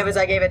thinking of is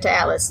I gave it to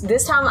Atlas.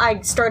 This time I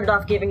started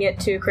off giving it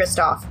to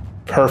Kristoff.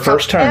 her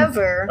first turn.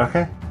 However,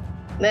 Okay.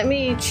 let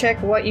me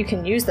check what you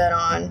can use that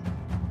on.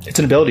 It's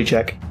an ability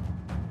check.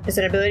 Is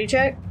it an ability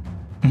check?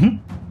 Mhm.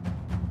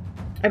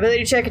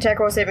 Ability check, attack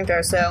roll, saving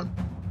throw. So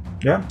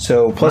Yeah.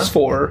 So plus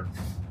 4.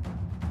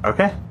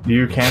 Okay.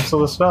 You cancel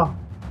the spell.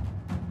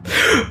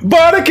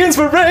 Bardic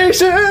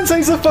Inspiration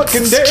saves the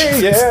fucking day,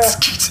 yeah.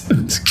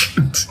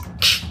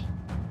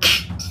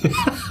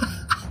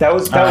 That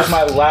was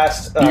my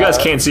last. You guys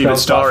can't see, but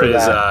spell Star for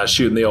is that.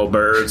 shooting the old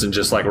birds and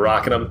just like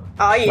rocking them.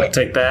 oh yeah, Like,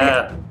 take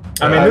that.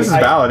 I mean, this is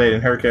I-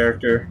 validating her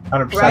character.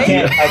 100%.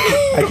 Right?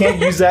 I can't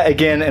use that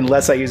again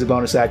unless I use a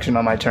bonus action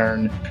on my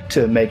turn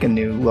to make a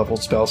new level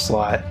spell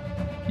slot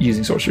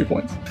using sorcery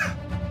points.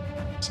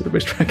 So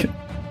everybody's tracking.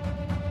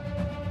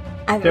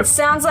 and Yep. it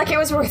sounds like it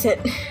was worth it.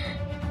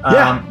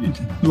 Yeah.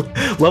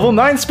 Level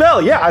 9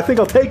 spell. Yeah, I think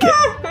I'll take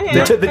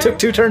it. They took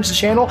 2 turns to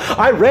channel.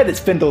 I read its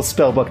Findle's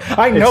spell book.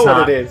 I know not.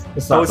 what it is.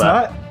 It's not oh, it's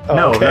that. not? Oh,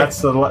 No, okay.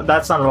 that's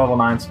not a level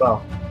 9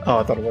 spell. Oh,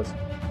 I thought it was.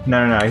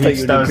 No. thought you That would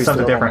was increase something the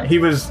level different. nine. He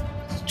was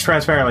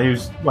transparently. He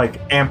was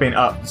like amping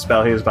up the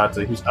spell he was about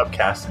to. He was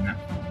upcasting it.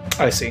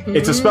 I see.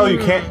 It's a spell you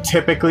can't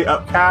typically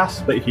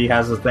upcast, but he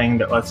has a thing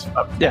that lets you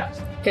upcast. Yeah.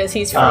 Because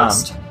he's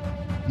Frost.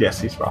 Yes,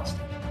 he's Frost.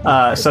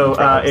 So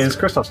is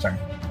Kristoff's turn.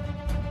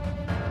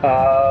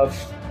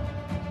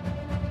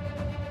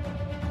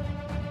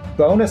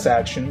 Bonus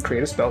action,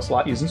 create a spell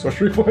slot using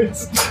sorcery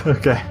points.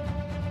 Okay.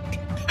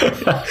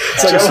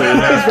 So Just so you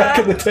know. I back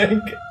in the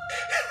tank.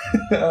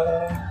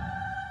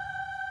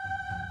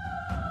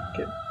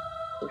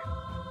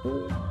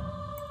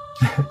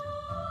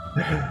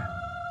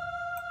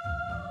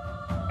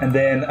 And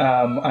then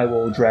I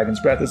will Dragon's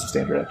Breath as a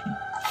standard action.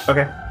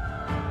 Okay.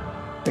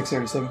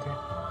 Dexterity saving throw.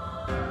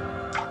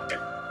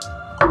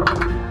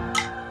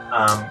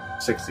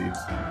 60s,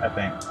 I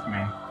think. I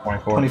mean,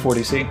 24. 24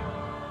 DC.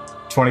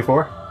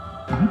 24?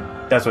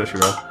 Mm-hmm. That's what she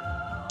rolled.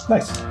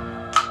 Nice.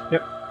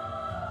 Yep.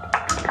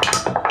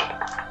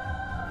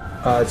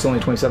 It's only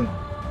 27.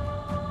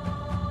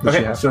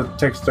 Okay, so it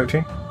takes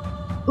 13.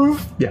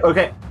 Oof. Yeah.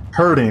 Okay,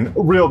 hurting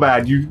real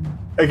bad. You,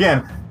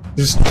 again,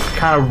 just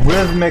kind of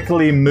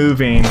rhythmically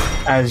moving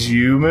as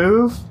you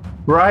move,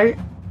 right?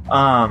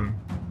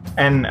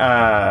 And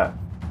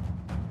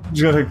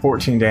she's gonna take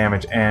 14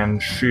 damage,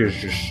 and she is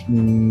just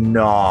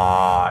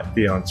not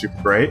feeling super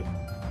great.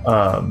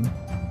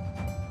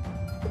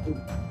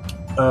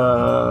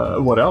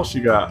 What else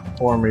you got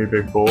for me,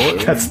 big boy?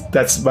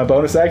 That's my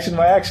bonus action,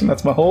 my action.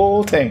 That's my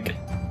whole tank.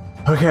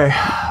 Okay.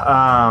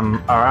 All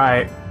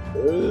right.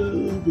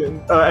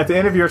 At the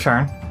end of your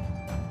turn,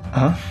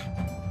 Huh?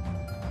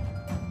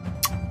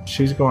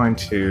 she's going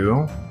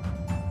to.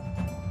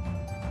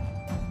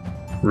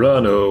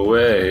 Run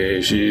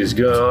away, she's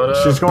gonna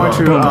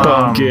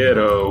to get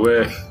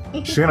away.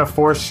 She's gonna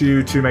force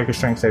you to make a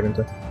strength saving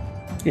throw.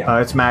 Yeah.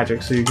 It's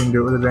magic, so you can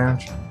do it with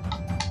advantage.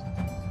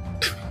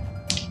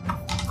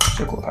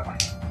 Circle power.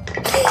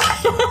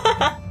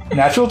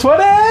 Natural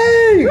 20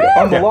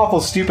 on the lawful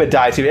stupid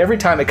die too. Every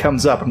time it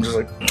comes up, I'm just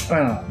like,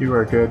 You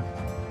are good.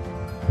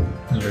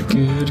 You're a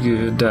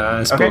good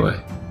dice Okay. boy.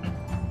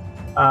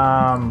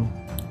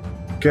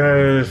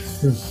 Gonna.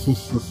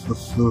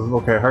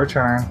 Okay, her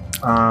turn.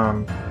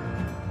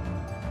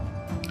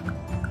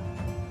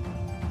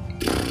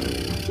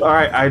 All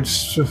right, I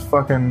just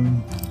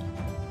fucking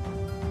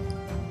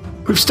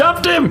We've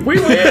stopped him. We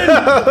win.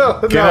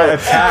 gonna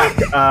attack.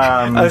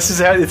 this is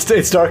how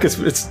it's darkest.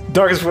 It's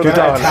darkest for the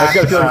Gonna dawn. I've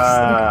got a feeling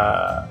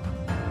attack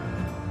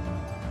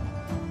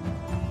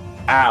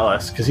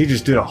Atlas, because he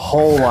just did a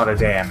whole lot of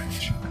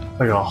damage.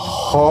 Like a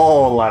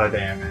whole lot of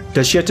damage.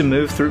 Does she have to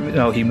move through?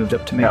 No, he moved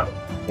up to me. No.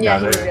 Yeah,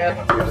 No, here we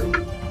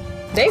go.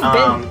 They've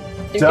been.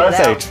 Does figured it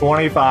a out.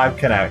 25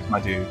 connect, my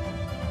dude?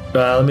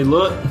 Let me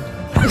look.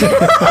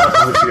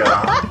 That's what you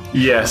got on.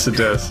 Yes, it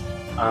does.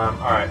 All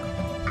right.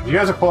 You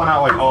guys are pulling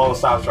out like all the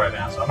stops right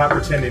now, so I'm not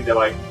pretending to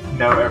like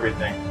know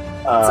everything.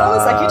 It's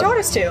almost like you told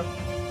us to.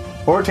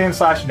 14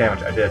 slashing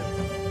damage, I did.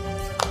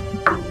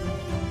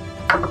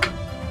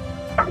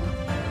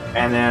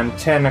 And then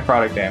 10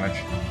 necrotic damage.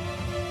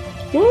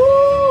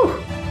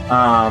 Woo!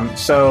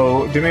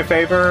 So do me a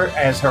favor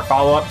as her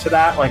follow-up to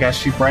that, like as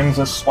she brings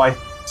a scythe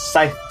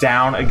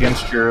down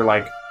against your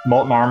like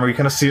molten armor, you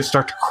kind of see it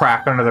start to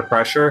crack under the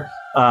pressure.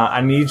 I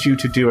need you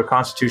to do a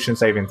Constitution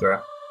saving throw.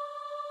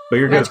 But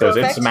you're good Magical at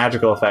those. effect? It's a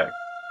magical effect.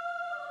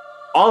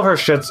 All of her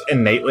shit's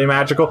innately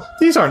magical.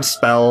 These aren't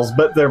spells,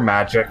 but they're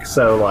magic,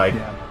 so like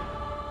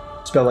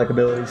Spell-like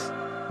abilities.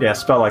 yeah,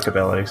 spell-like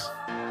abilities.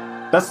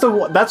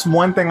 That's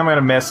one thing I'm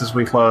gonna miss as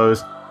we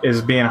close,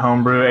 is being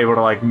homebrew, able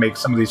to like make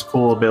some of these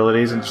cool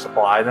abilities and just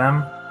apply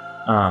them.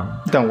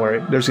 Don't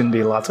worry, there's going to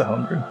be lots of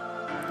homebrew.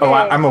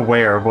 I'm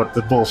aware of what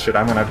the bullshit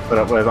I'm gonna put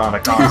up with on a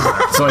console.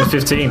 It's only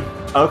 15.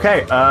 Okay,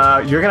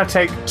 you're gonna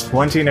take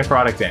 20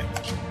 necrotic damage.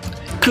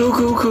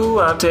 Cool.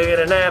 I'm taking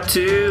a nap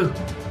too.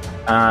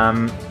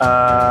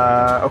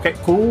 Okay,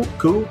 cool.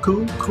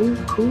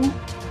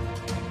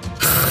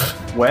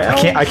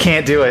 Well, I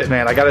can't do it,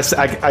 man. I gotta.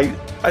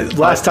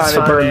 Last time It's it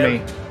fine, burned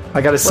man. me.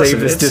 I gotta save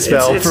this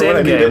dispel it's for when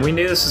I need endgame. it. We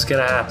knew this was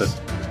gonna happen.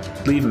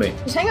 Leave me.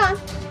 Just hang on.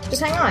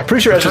 Just hang on.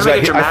 Pretty sure Ezra's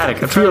trying to got make it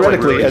dramatic. I'm trying to, like,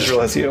 Theoretically, really- Ezra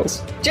has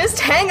heals. Just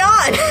hang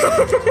on.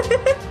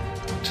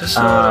 Just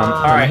all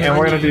right, and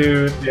we're gonna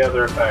do the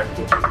other effect.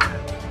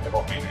 It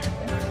won't mean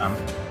anything.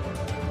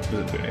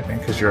 Doesn't do anything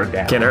because you're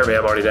down. Can't hurt me.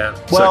 I'm already down.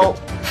 Well,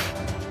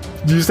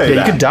 you say Yeah,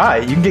 that. you could die.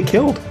 You can get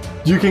killed.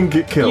 You can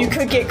get killed. You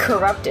could get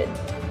corrupted.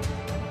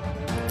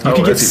 You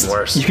could that's even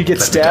worse. You could get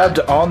Let me stabbed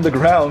on the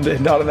ground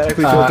and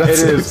automatically feel death it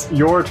saves. is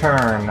your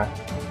turn,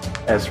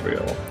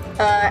 Ezreal.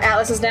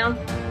 Atlas is down.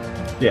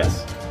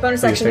 Yes. Bonus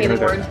Please action take her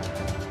healing down.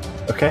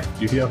 word. Okay,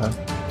 you heal him.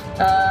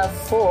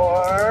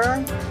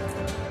 For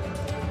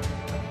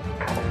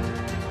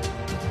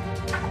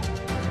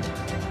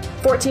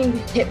 14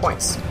 hit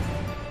points.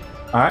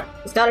 All right.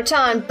 It's not a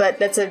ton, but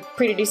that's a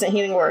pretty decent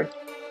healing word.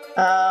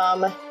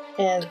 And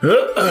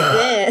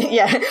then,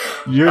 yeah.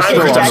 You're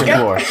still on the Jacob?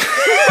 floor.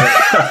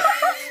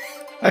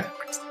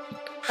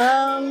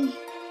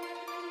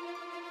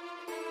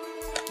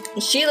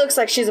 She looks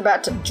like she's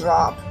about to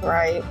drop,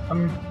 right?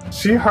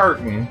 She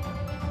hurting.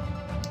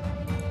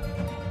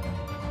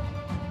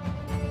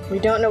 We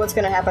don't know what's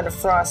going to happen to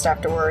Frost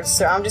afterwards,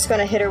 so I'm just going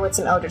to hit her with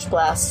some Eldritch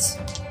Blasts.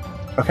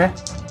 Okay.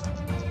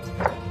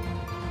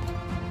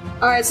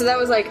 Alright, so that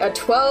was like a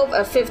 12,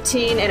 a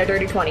 15, and a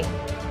dirty 20.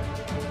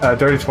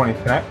 Dirty 20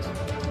 connect.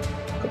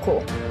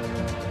 Cool.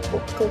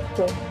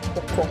 Cool.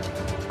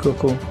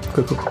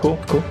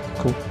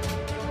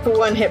 For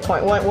 1 hit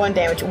point, one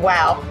damage.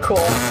 Wow, cool.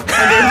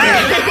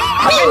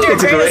 I've been doing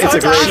It's a great great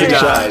this whole shot. time. She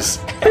dies.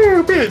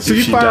 So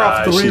you she fire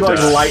dies, off she 3 like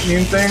dies.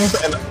 lightning things,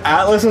 and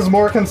Atlas is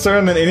more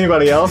concerned than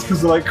anybody else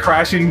because they're like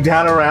crashing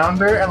down around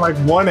her, and like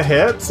one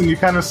hits, and you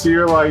kind of see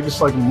her like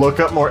just like look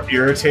up more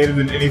irritated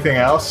than anything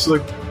else. She's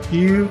like,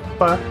 "You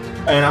fuck,"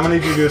 and I'm gonna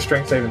need you to do a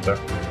strength saving throw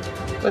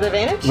With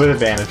advantage? with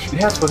advantage.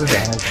 Yes, with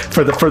advantage.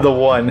 For the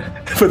one.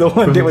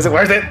 Was it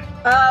worth it?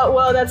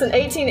 Well, that's an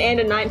 18 and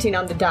a 19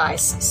 on the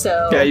dice,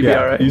 so... Yeah, you'd be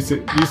alright. you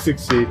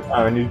succeed,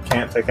 and you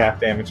can't take half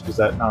damage because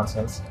that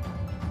nonsense.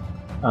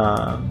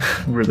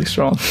 Really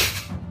strong.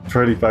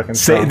 Pretty fucking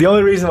Say, strong. the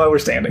only reason why we're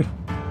standing.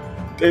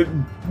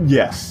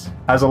 Yes,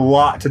 has a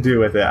lot to do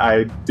with it.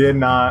 I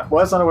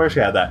was unaware she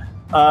had that.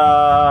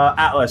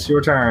 Atlas,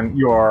 your turn.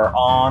 You are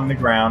on the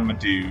ground, my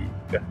dude.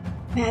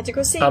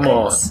 Magical I'm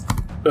on.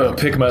 sequence.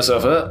 Pick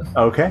myself up.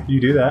 Okay, you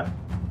do that.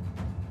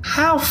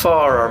 How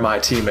far are my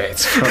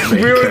teammates from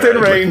me? We're within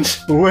currently? range.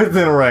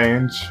 Within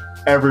range.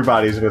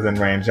 Everybody's within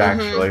range,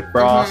 actually.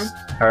 Frost,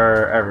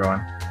 her,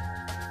 everyone.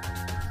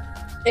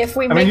 If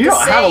we I make mean, you the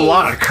don't have a save-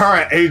 lot of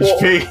current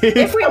HP.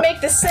 If we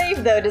make the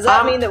save, though, does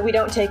that mean that we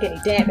don't take any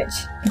damage?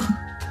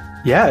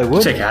 Yeah, it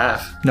would. Take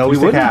half. No, we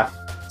You take wouldn't. half.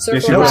 Circle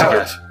Yes, you No, would. Take power.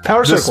 half.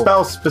 Power The circle.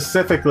 spell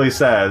specifically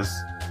says,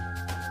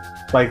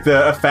 like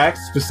the effect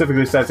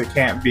specifically says it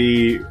can't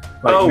be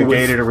like Oh, with-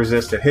 negated or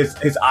resisted.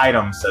 His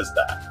item says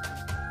that.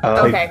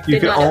 Like, Okay, you did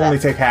can not know only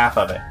that. take half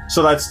of it.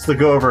 So that's to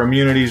go over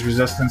immunities,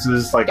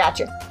 resistances. Like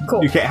Gotcha.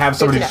 Cool. you can't have Good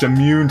somebody to just know.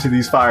 immune to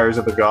these fires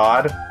of a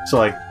god. So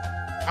like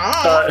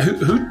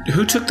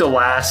Who took the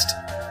last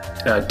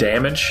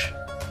damage?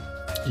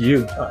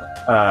 You. No,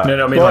 no, I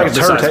mean Well, like it's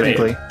her, besides me.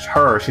 technically.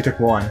 her, she took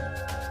 1.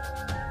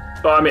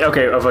 Oh, I mean,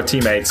 okay, of our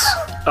teammates.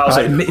 I'll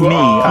say Me.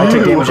 I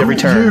take damage every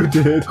turn.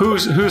 You did.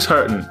 Who's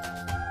hurting?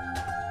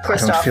 I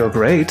Kristoff. don't feel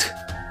great.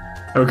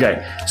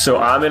 Okay, so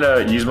I'm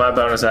gonna use my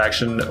bonus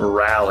action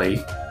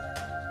rally,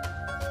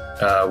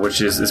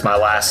 which is my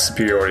last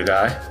superiority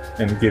die.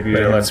 And give you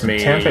But it lets me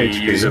 10 HP.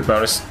 use a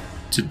bonus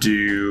to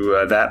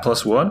do that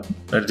 +1,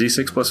 a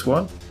d6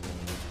 +1.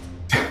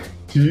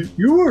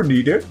 You were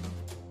needed.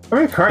 I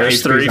mean, current There's HP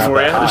 's 3 not for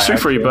that you. There's high, 3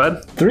 for you, actually.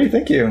 bud. 3,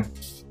 thank you.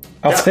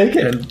 I'll take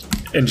it. And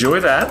enjoy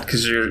that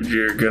because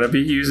you're gonna be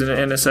using it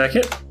in a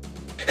second.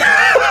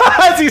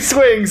 As he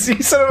swings,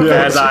 you son of a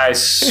As bitch. I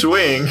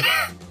swing.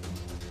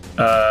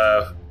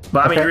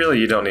 But I mean, Okay. really,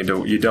 you don't need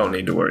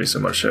to worry so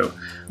much. So,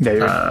 Yeah,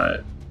 you're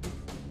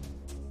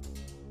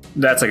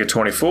that's like a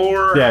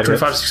 24. Yeah, it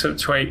 25, hits. 6, 7,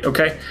 20.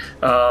 Okay.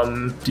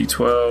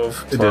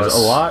 D12 It plus is a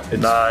lot.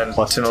 It's 9,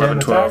 plus 10, 10 11,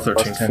 12, attack,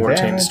 13, plus 10 14.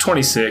 It's damage.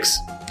 26.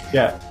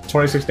 Yeah,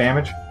 26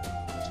 damage.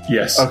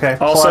 Yes. Okay.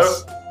 Also,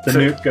 plus the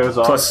nuke goes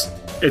off. plus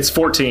it's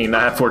 14.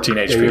 I have 14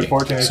 HP. Yeah, you're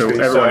 14 so HP.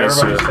 everyone needs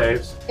everybody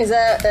to. saves. Is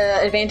that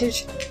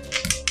advantage?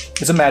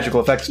 It's a magical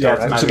effect Yeah,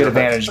 still, it's right? So we get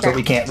magical advantage, but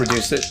we can't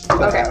reduce it.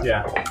 Okay.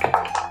 Yeah.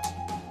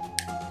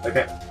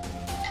 Okay.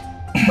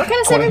 What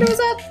kind of saving 20. throw is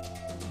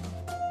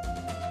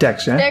that?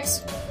 Dex, yeah?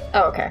 Dex?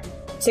 Oh, okay.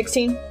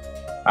 16?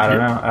 I don't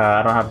know.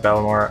 I don't have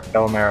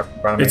Bellamere up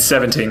in front of me. It's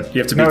 17. You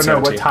have to beat no,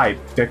 17. what type?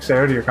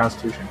 Dexterity or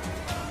Constitution?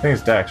 I think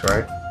it's Dex,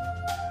 right?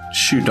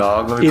 Shoot,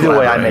 dog. Let me Either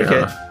way, I collaborate, make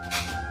it. huh?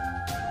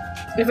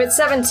 If it's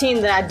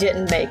 17, then I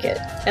didn't make it.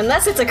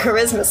 Unless it's a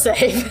charisma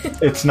save.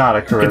 It's not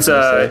a charisma It's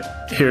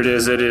save. here it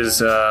is. It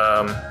is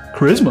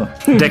Charisma.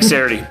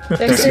 dexterity.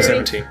 Dexterity?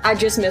 17. I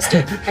just missed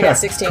it. I got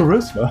 16.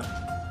 Charisma.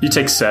 You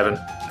take 7.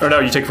 Or no,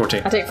 you take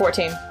 14. I take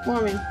 14. Well,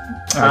 I mean,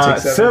 I take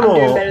 7. I'm Sybil,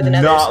 doing better than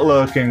not others.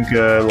 looking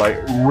good. Like,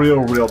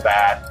 real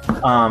bad.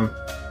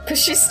 because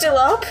she's still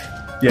up?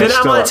 Yeah, Then I'm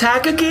still gonna up.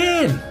 attack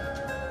again.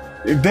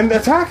 Then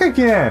attack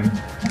again.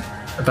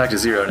 I'm back to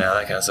 0 now.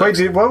 That kind of Wait, sucks.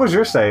 dude, what was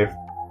your save?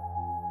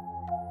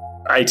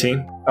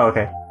 18. Oh,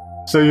 okay.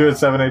 So you're at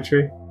 7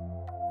 HP?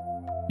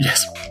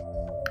 Yes.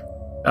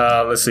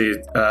 Let's see.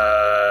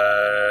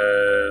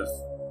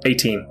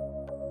 18.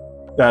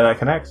 That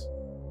connects.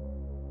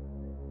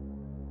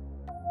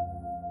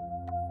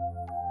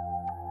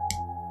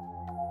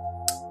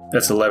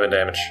 That's 11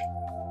 damage.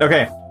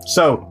 Okay,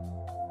 so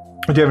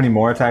do you have any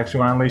more attacks you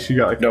want to unleash? You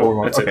got like No, 4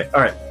 more. that's it. Okay,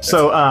 all right.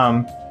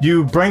 So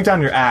you bring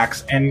down your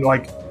axe and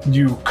like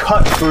you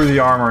cut through the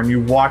armor and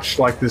you watch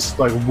like this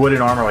like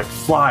wooden armor like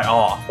fly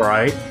off,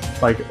 right?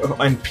 Like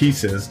in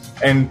pieces,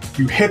 and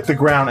you hit the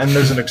ground and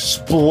there's an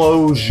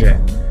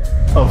explosion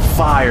of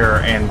fire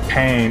and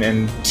pain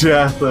and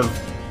death of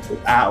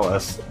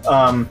Atlas.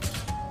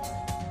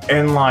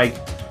 And like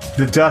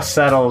the dust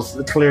settles,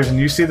 it clears, and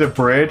you see the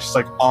bridge. It's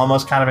like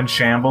almost kind of in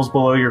shambles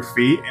below your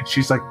feet, and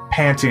she's like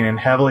panting and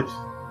heavily.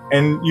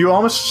 And you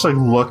almost just like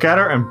look at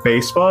her and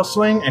baseball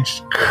swing and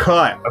just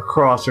cut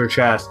across her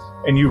chest,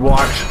 and you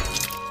watch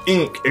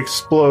ink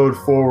explode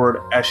forward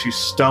as she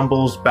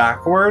stumbles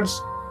backwards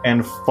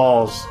and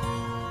falls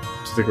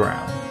to the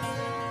ground.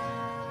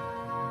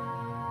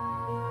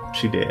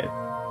 She did.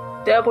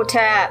 Double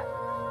tap.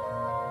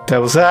 That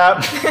was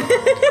that.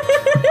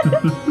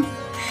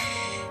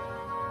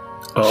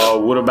 Oh,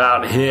 what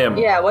about him?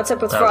 Yeah, what's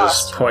up with I'll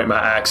Frost? just point my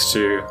axe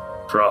to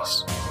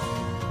Frost.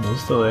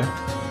 He's still there.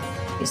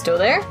 You still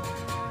there?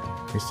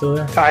 He's still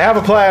there. I have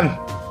a plan.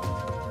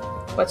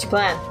 What's your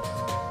plan?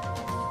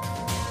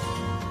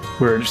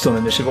 We're still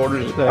in initiative order.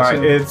 All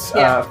right, it's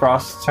Yeah.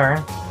 Frost's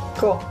turn.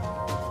 Cool.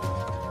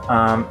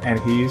 And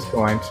he's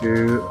going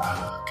to.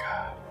 Oh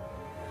god,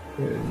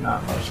 there's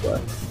not much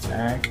left.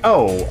 Attack.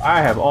 Oh,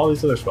 I have all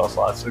these other spell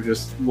slots. They're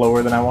just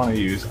lower than I want to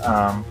use.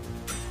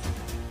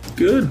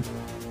 Good.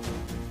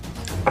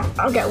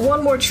 I've got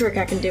one more trick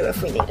I can do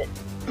if we need it.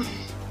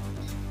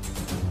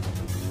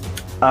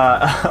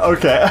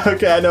 Okay,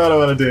 I know what I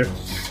want to do.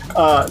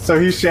 So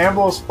he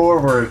shambles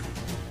forward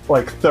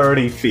like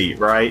 30 feet,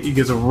 right? He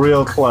gets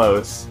real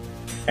close,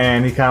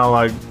 and he kind of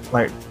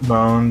like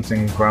moans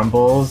and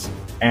grumbles,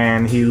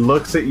 and he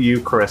looks at you,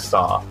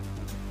 Kristoff,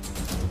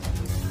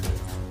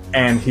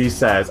 and he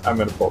says, I'm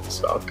going to pull the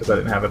spell because I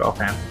didn't have it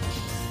offhand.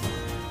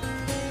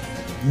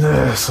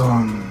 This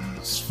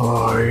one's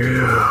for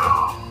you.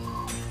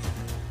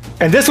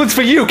 And this one's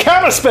for you,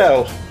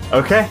 counterspell!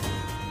 Okay,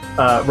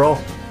 roll.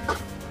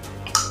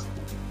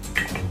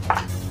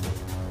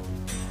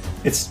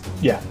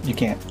 Yeah, you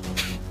can't.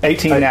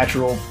 18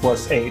 natural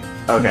plus 8.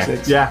 Okay,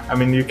 26. yeah, I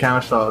mean, you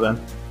counterspell it then.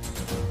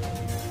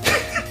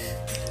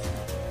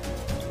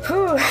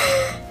 Whew.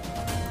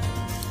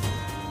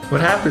 What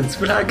happens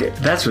when I get?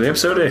 That's what the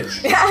episode is.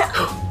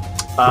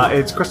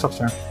 It's Kristoff's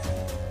turn.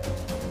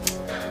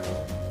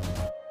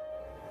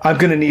 I'm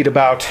gonna need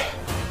about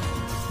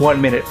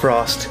 1 minute,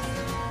 Frost.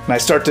 And I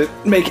start to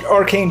make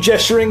arcane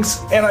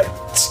gesturings, and I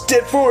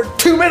step forward,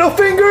 2 middle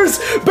fingers,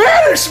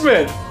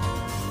 banishment!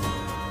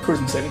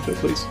 Charisma saving throw,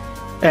 please.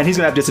 And he's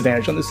gonna have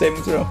disadvantage on this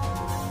saving throw.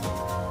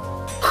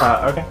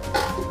 Okay.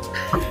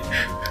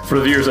 For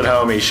the viewers at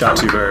home, he shot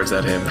 2 birds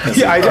at him.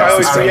 Yeah, I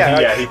always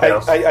say, he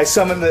fails. I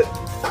summon the...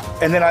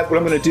 And then what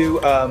I'm gonna do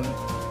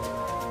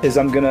is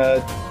I'm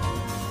gonna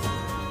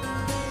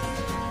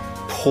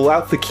pull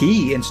out the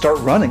key and start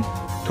running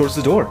towards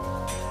the door.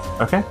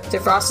 Okay. So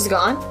Frost is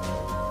gone?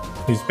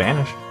 He's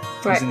banished.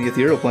 Right. He's in the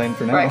ethereal plane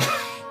for now. Right.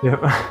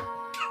 Yep.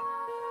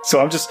 So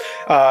I'm just...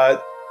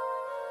 that's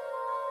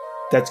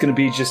going to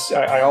be just...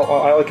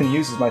 all I can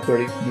use is my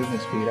 30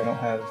 movement speed. I don't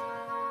have...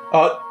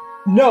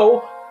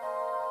 No!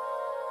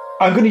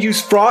 I'm going to use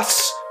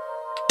Frost's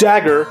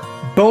Dagger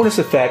bonus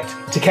effect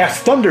to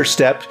cast Thunder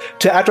Step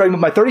to, after I move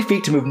my 30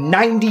 feet, to move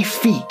 90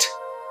 feet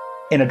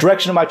in a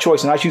direction of my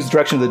choice, and I choose the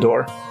direction of the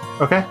door.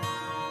 Okay.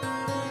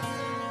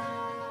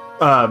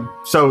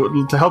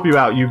 So to help you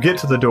out, you get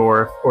to the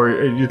door, or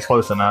you're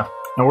close enough,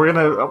 and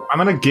I'm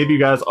gonna give you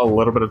guys a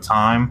little bit of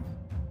time.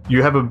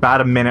 You have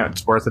about a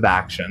minute's worth of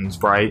actions,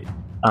 right?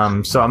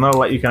 So I'm gonna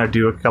let you kind of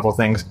do a couple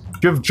things.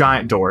 You have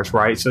giant doors,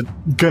 right? So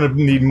gonna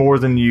need more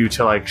than you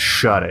to like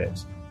shut it,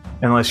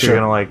 unless you're Sure.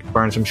 gonna like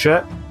burn some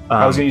shit.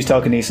 I was going to use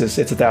telekinesis.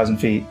 It's 1,000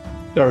 feet,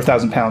 or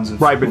 1,000 pounds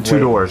of Right, but of 2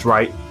 weight. doors,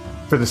 right?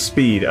 For the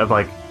speed of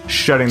like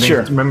shutting things.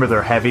 Sure. Remember,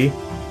 they're heavy.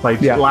 Like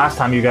Yeah. last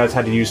time, you guys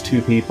had to use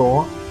 2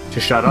 people to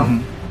shut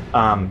them.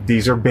 Mm-hmm.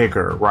 These are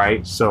bigger,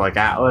 right? So like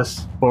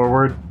Atlas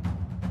forward,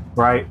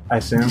 right? I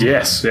assume.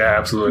 Yes, yeah,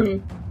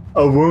 absolutely.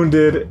 A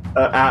wounded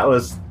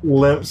Atlas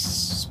limps,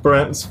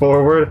 sprints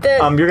forward.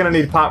 You're gonna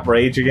need Pop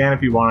Rage again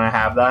if you want to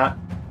have that.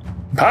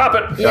 Pop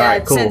it! Yeah,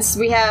 Alright, cool. since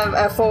we have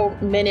a full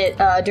minute,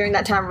 during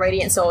that time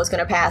Radiant Soul is going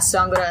to pass, so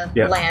I'm going to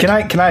Yeah.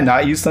 land. Can I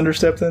not use Thunder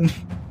Step then?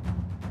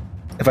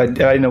 If I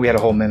didn't know we had a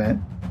whole minute.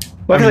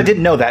 Well, because I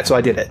didn't know that, so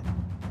I did it.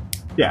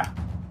 Yeah.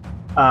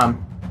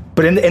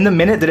 But in the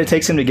minute that it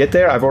takes him to get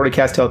there, I've already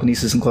cast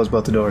telekinesis and closed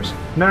both the doors.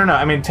 No.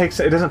 I mean,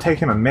 it doesn't take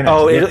him a minute.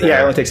 Oh, to get it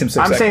there. only takes him 6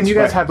 I'm seconds. saying you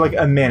guys Right. have like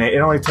a minute. It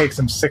only takes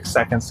him 6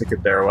 seconds to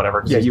get there or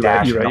whatever. 'Cause Yeah, he's you're right.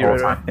 dashing You're right. the You're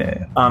whole right.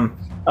 time.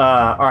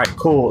 Yeah. All right,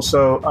 cool.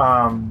 So,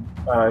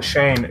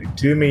 Shane,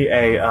 do me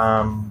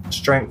a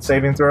strength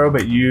saving throw,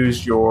 but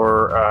use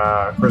your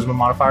charisma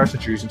modifier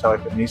since you're using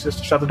telekinesis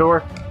to shut the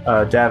door.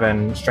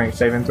 Devin, strength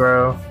saving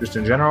throw, just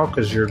in general,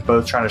 because you're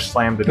both trying to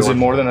slam the door. Is it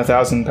more than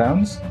 1,000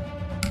 pounds?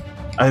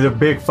 They're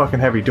big fucking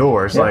heavy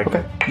doors. Yeah, like,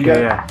 okay. You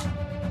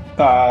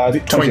got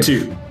it.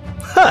 22.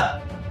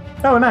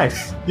 Oh,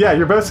 nice. Yeah,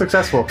 you're both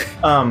successful.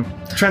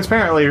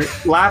 Transparently,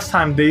 last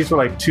time these were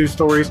like 2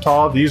 stories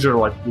tall. These are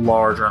like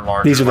larger and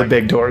larger. These are the like,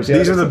 big doors. Yeah,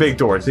 These are the big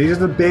doors. These are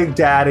the big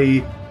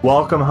daddy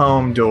welcome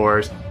home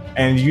doors,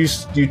 and you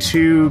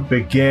two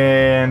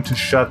begin to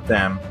shut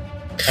them.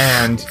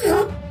 And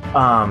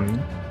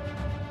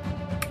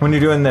when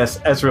you're doing this,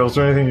 Ezreal, is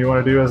there anything you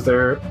want to do as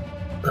they're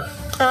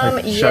like,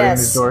 shutting these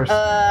Yes. doors?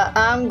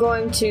 I'm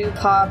going to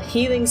pop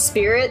Healing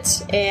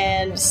Spirit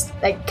and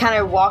like kind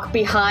of walk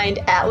behind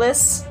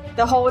Atlas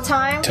the whole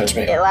time. Touch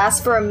me. It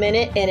lasts for a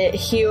minute and it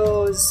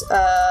heals.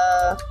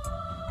 Let's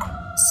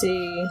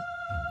see.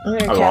 I'm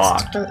gonna A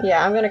cast. lot.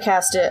 I'm gonna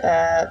cast it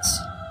at.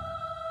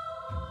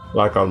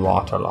 Like a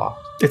lot.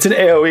 It's an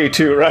AoE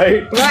too,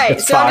 right? Right.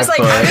 It's So I'm just 5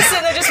 like foot. I'm just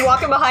sitting there, just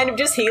walking behind him,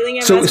 just healing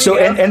him. So as we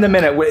go. in the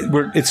minute,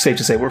 it's safe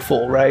to say we're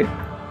full, right?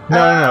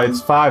 No,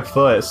 it's 5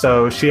 foot.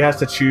 So she has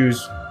to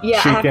choose. Yeah,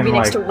 she I have to can be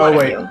next like. to one Oh of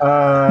wait. you.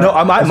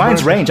 No,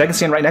 mine's one- range. I can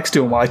stand right next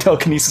to him while I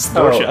telekinesis the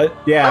door shut.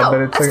 Yeah, Oh,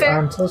 but it's that's like fair.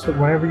 until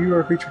whenever you or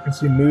a creature can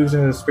see moves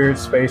into the spirit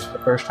space for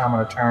the first time on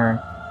a turn.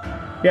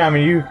 Yeah, I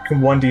mean you can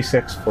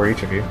 1d6 for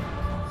each of you.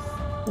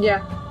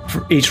 Yeah.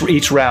 For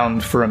each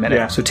round for a minute.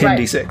 Yeah. So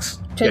 10d6.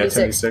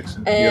 10d6.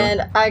 10d6.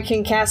 And I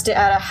can cast it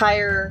at a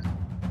higher.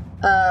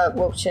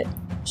 Whoa, shit,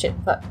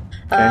 fuck.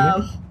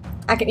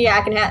 Can you?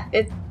 I can have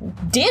it.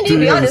 D&D Do you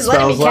have Beyond is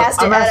letting me spells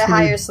cast it I'm at a asking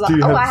higher you, slot. do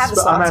you Oh, I have the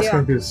slots, I'm asking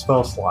yeah. if you have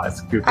spell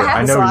slots, Cooper. I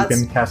have the know slots.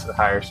 you can cast it at a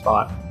higher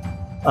spot.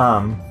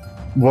 Well,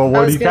 I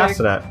where do was you gonna cast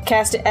it at?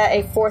 Cast it at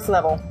a 4th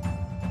level.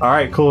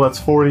 Alright, cool. That's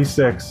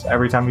 46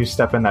 every time you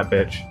step in that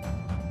bitch.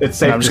 It's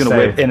safe I'm just to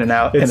gonna say. whip in and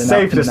out. It's in and safe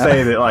out, in to and out.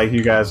 say that like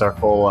you guys are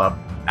full up.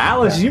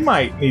 Atlas, you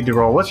might need to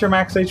roll. What's your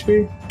max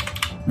HP?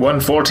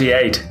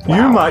 148.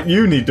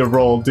 You need to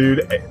roll,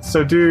 dude.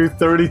 So do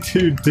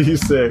 32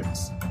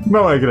 d6. You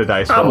might want to get a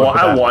dice roll.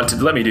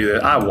 Let me do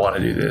this. I want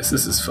to do this.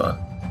 This is fun.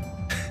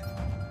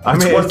 I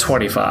It's mean,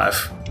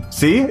 125.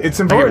 see, it's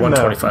I get important.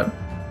 125.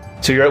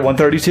 So you're at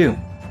 132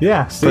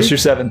 Yeah, see? plus your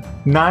 7.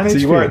 9 So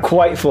HP. you weren't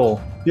quite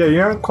full. Yeah,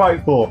 you aren't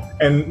quite full.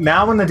 And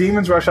now when the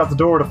demons rush out the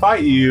door to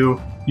fight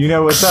you, you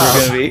know what's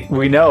up.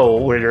 We know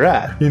where you're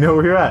at. You know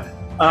where you're at.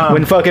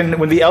 When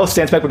the elf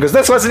stands back and goes,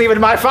 "This wasn't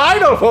even my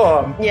final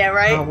form." Yeah,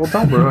 right? Oh, well,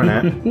 don't ruin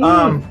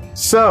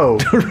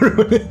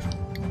it.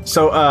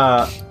 So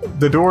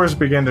the doors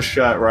begin to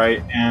shut,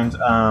 right? And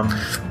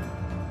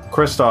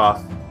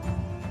Kristoff,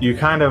 you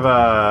kind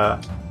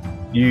of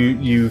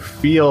you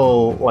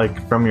feel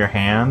like from your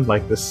hand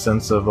like this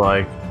sense of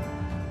like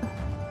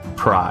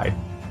pride,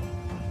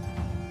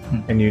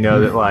 and you know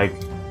that like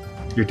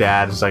your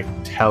dad is like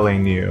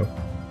telling you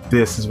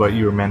this is what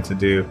you were meant to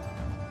do.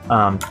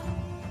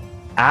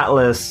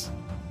 Atlas,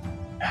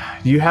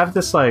 you have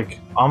this like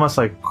almost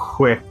like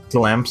quick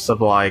glimpse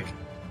of like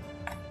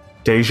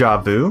deja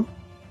vu,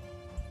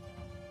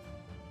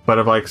 but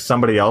of like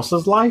somebody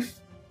else's life.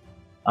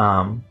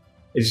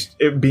 It's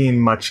it being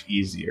much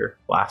easier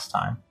last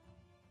time.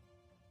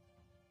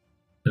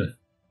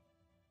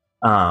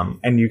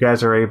 And you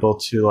guys are able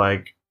to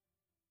like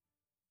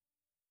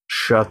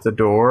shut the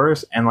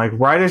doors, and like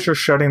right as you're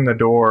shutting the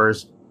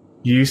doors,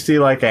 you see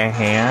like a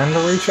hand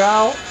reach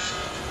out,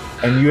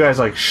 and you guys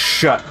like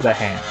shut the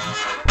hand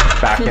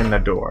back in the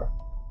door.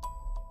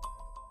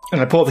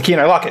 And I pull out the key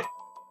and I lock it.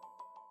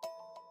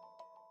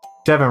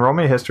 Devin, roll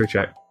me a history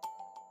check.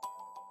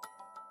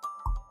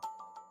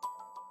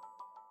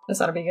 This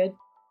ought to be good.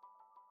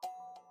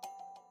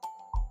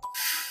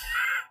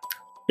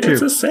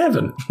 It's a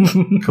 7.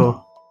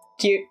 Cool.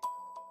 Cute.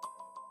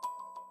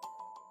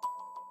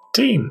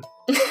 Team.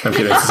 I'm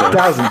kidding. It's a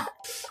 7.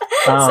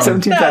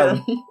 1,000.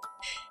 17,000.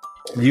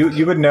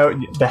 You would know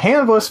the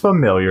hand was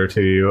familiar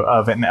to you,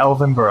 of an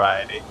elven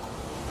variety.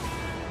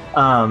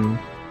 And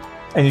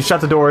you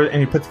shut the door and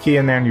you put the key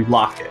in there and you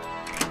lock it.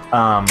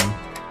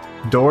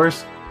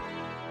 Doors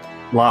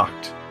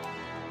locked.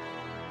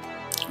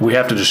 We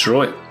have to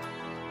destroy it.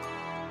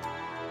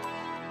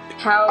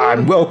 How?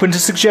 I'm open to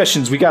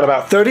suggestions. We got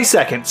about 30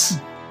 seconds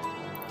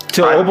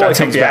till old boy I take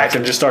comes the back. axe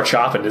and just start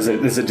chopping. Does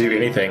it do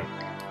anything?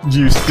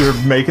 You're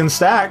making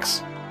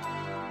stacks.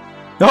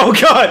 Oh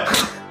god!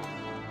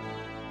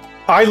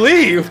 I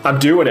leave. I'm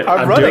doing it.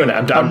 I'm doing running.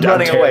 it. I'm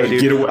running away,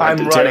 dude. Get away. I'm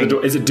Tear running. the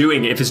door. Is it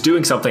doing? If it's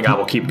doing something, I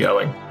will keep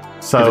going.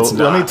 So If it's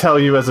let me not- tell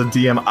you, as a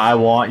DM, I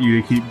want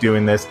you to keep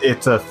doing this.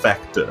 It's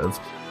effective.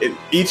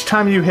 Each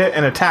time you hit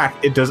an attack,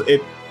 it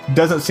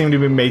doesn't seem to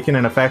be making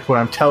an effect. What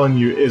I'm telling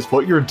you is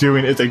what you're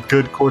doing is a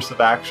good course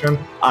of action.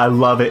 I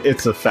love it.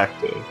 It's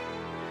effective.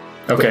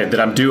 Okay, then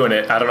I'm doing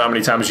it. I don't know how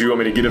many times you want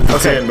me to get up to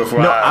 10 before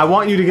No, I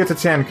want you to get to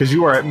 10 because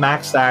you are at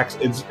max stacks.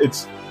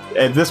 It's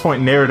at this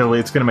point narratively,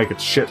 it's going to make a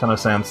shit ton of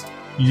sense.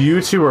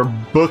 You two are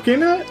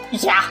booking it.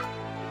 Yeah.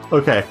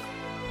 Okay.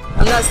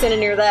 I'm not standing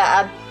near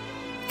that.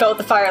 I felt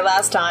the fire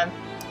last time.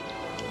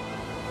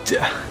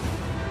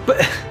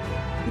 But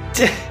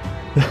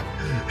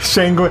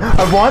Shane going,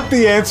 I want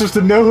the answers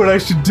to know what I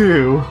should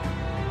do.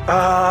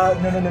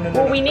 no.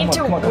 Well, we need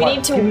Come on.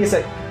 to Give me a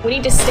sec. we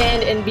need to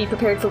stand and be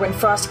prepared for when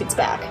Frost gets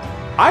back.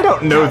 I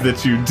don't know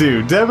that you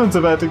do. Devin's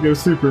about to go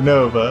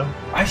supernova.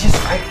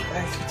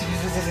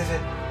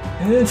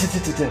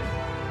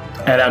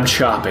 And I'm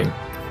chopping.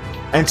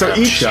 And so I'm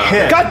each shocked.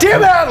 hit God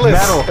damn it, Atlas!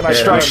 metal And I Yeah,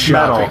 strike I'm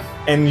metal, shopping.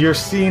 and you're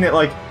seeing it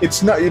like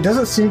it's not. It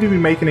doesn't seem to be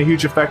making a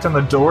huge effect on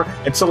the door.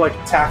 And so, like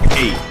attack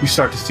 8, you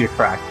start to see a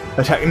crack.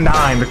 Attack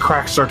 9, the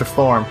cracks start to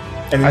form,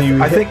 and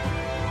then I hit- think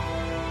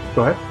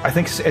Go ahead. I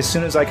think as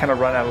soon as I kind of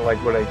run out of like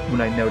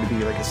when I know to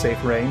be like a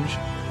safe range,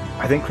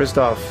 I think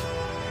Kristoff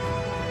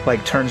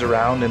like turns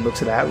around and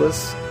looks at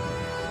Atlas,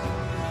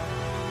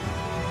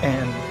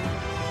 and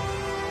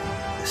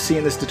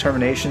seeing this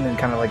determination and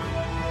kind of like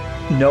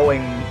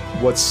knowing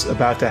what's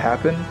about to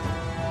happen,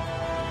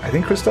 I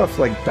think Kristoff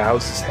like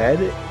bows his head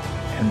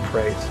and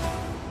prays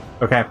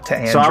Okay.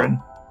 to So Andrin.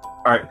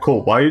 all right,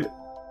 cool. Why?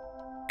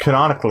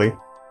 Canonically,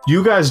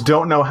 you guys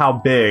don't know how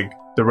big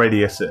the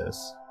radius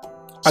is.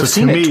 So I've to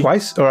seen me, it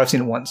twice, or I've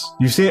seen it once.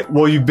 You see it?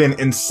 Well, you've been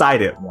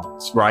inside it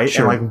once, right?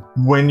 Sure. And like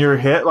when you're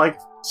hit, like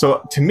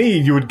so to me,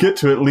 you would get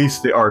to at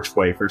least the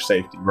archway for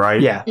safety, right?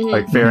 Yeah. Mhm.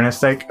 Like fairness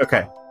sake.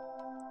 Okay.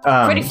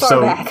 Pretty far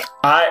so, back.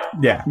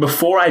 Yeah.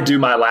 Before I do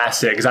my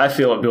last hit, because I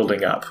feel it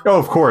building up. Oh,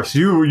 of course.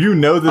 You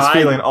know this I-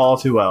 feeling all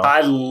too well.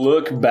 I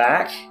look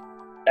back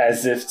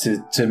as if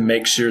to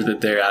make sure that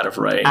they're out of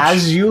range.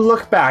 As you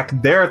look back,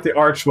 they're at the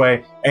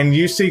archway, and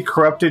you see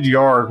corrupted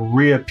Yarg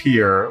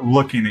reappear,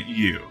 looking at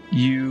you.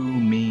 You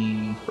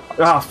mean?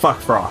 Oh, fuck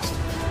Frost.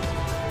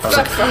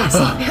 Fuck Frost.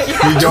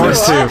 He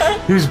goes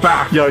to. He's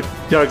back.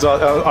 Yarg's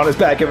on his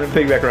back, giving a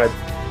pigback ride.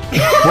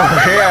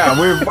 Yeah,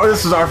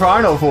 this is our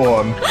final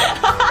form.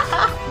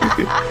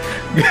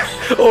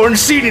 Orange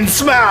seed and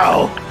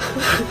smile.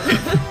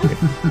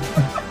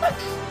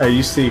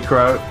 You see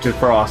corrupted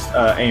Frost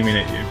aiming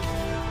at you.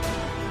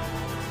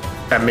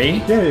 At me?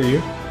 Yeah,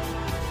 you.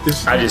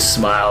 I just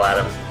smile at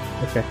him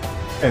Okay.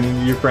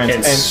 And your friends.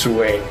 and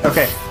swing.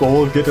 Okay, well,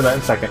 we'll get to that in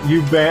a second.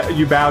 You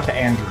bow to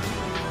Andrew.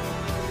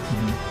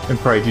 And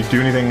pray. Do you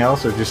do anything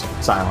else or just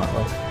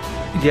silently?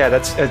 Yeah,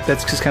 that's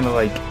just kind of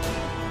like.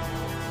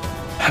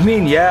 I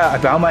mean, yeah, I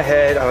bow my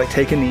head. I like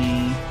take a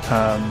knee.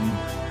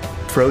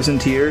 Frozen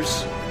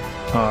tears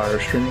are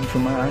streaming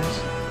from my eyes.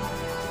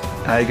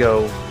 I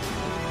go,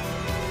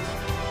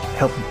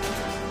 help me.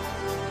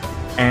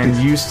 And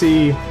you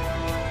see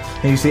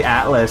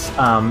Atlas,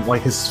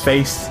 like his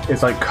face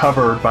is like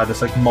covered by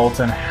this like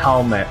molten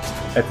helmet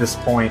at this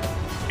point,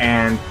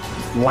 and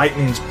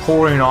lightning's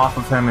pouring off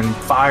of him, and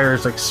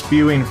fire's like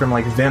spewing from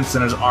like vents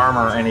in his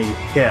armor, and he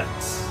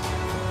hits.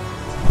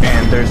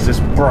 And there's this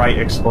bright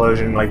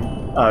explosion. Like,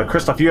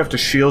 Kristoff, you have to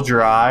shield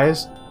your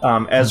eyes.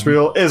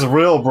 Ezreal is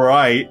real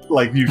bright.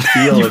 Like you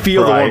feel You it's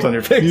feel the bright. warmth on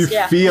your face. You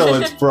Yeah. feel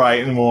it's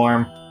bright and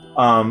warm.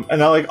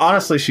 And like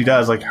honestly, she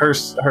does. Like her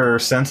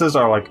senses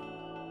are like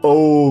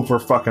over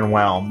fucking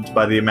whelmed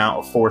by the amount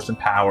of force and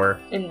power.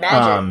 And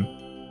magic.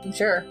 I'm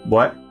sure.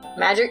 What?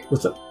 Magic?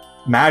 What's up?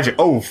 Magic.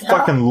 Oh,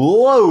 fucking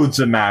loads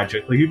of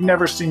magic. Like you've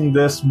never seen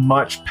this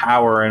much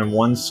power in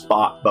one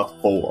spot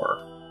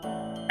before.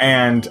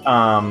 And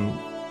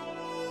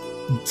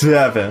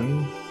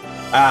Devin,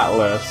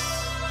 Atlas,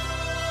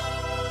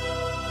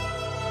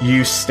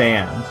 you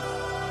stand.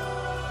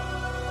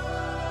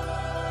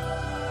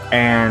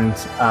 And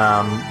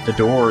the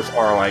doors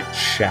are like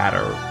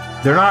shattered.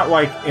 They're not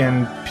like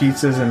in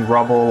pieces and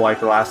rubble like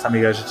the last time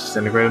you guys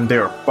disintegrated them. They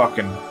are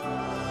fucking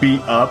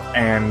beat up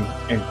and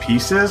in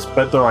pieces,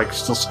 but they're like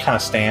still kind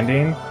of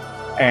standing.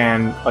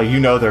 And like you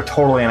know they're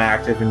totally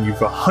inactive, and you've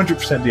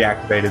 100%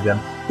 deactivated them.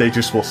 They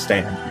just will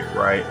stand here,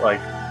 right?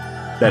 Like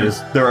that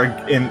is they're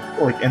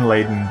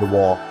inlaid in the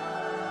wall,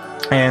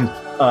 and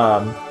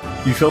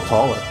you feel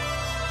taller.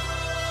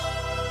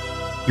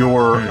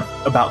 You're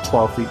about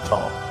 12 feet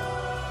tall.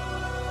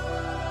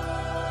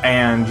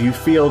 And you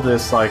feel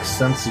this like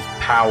sense of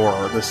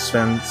power, this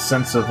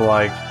sense of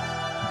like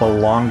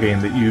belonging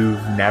that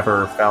you've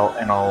never felt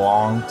in a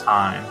long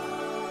time.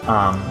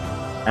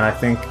 And I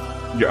think,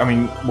 I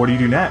mean, what do you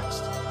do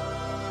next?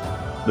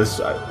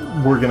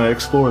 We're gonna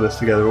explore this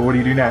together. But what do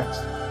you do next?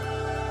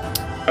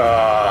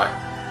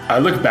 I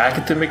look back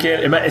at them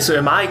again. Am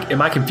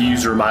I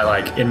confused, or am I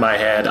like in my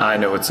head? I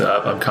know what's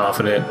up. I'm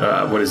confident.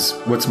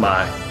 What's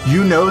my?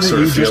 You know that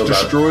sort you of feel just about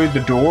it? destroyed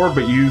the door,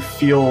 but you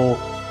feel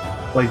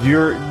like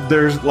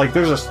there's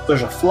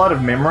a flood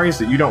of memories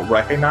that you don't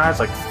recognize,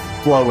 like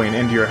flowing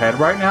into your head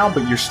right now.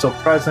 But you're still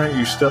present.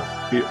 You're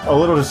a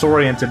little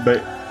disoriented,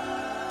 but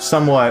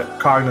somewhat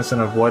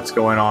cognizant of what's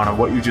going on and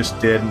what you just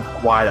did and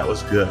why that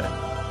was good.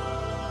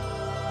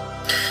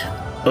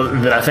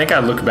 Then I think I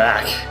look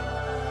back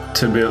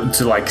to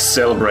like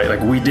celebrate,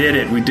 like we did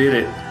it,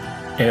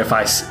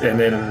 and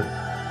then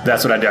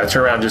that's what I do. I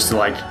turn around just to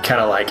like kind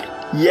of like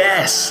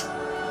yes.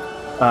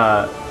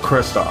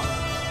 Kristoff,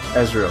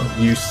 Ezreal,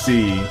 you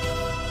see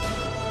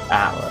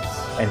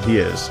Atlas, and he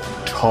is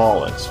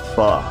tall as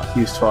fuck.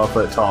 He's 12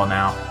 foot tall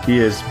now. He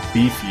is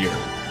beefier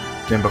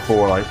than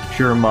before, like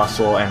pure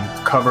muscle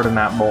and covered in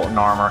that molten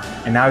armor.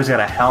 And now he's got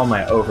a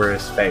helmet over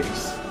his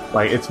face.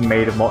 Like it's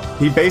made of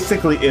he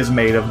basically is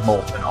made of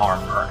molten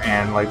armor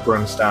and like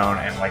brimstone,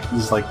 and like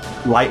he's like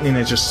lightning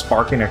is just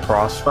sparking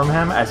across from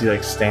him as he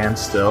like stands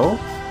still.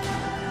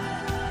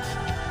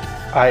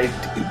 I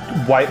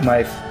wipe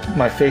my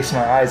face,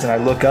 my eyes, and I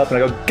look up and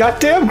I go, "God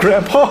damn,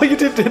 Grandpa! All you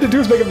had to do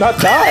is make him not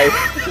die."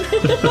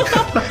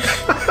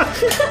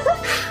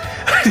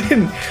 I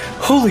didn't.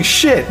 Holy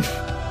shit!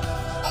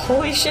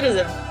 Holy shit is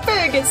a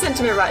very good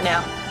sentiment right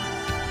now.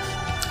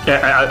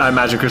 Yeah, I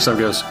imagine Kristoff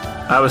goes,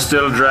 I was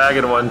still a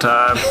dragon one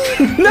time.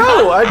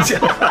 No,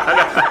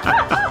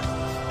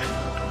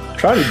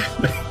 trying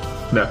to.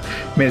 No.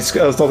 I mean, it's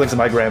all thanks to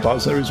my grandpa.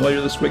 So the reason why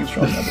you're this big and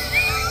strong.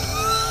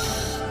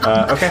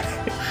 Okay.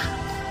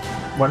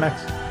 What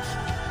next?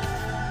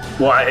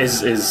 Well,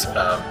 is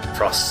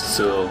Frost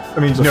still? I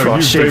mean, So no,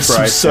 Frost you shakes some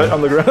vaporized soot him.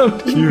 on the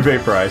ground. You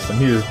vaporized him.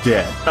 He is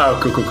dead. Oh,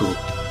 cool.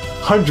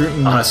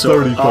 134.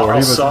 So he I'll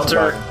was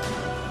saunter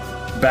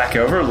back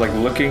over, like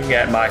looking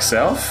at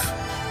myself.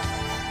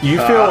 You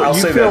I'll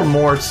say feel that-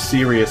 more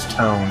serious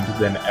toned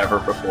than ever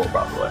before,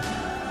 probably.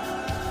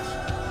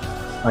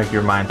 Like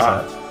your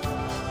mindset.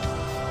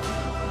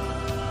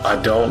 I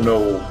don't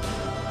know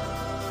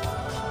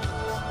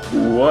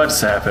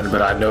what's happened,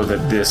 but I know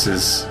that this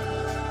is,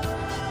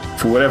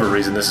 for whatever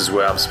reason, this is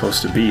where I'm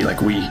supposed to be.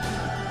 Like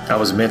I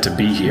was meant to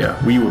be here.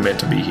 We were meant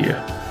to be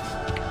here.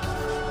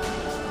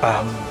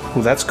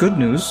 Well, that's good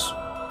news,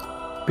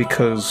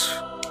 because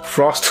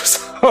Frost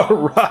was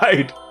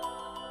alright.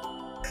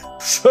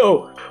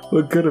 So,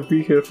 we're gonna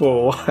be here for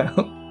a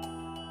while.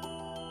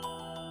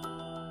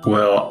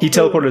 Well, He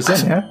teleported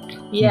us in, yeah?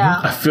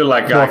 Yeah. I feel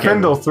like Well, I can.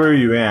 Fendel threw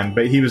you in,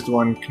 but he was the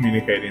one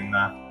communicating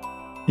that.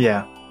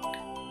 Yeah.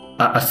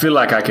 I feel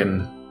like I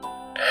can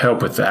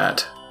help with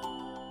that.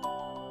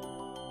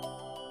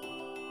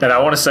 And I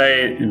want to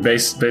say,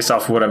 based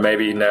off what I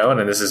maybe know,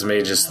 and this is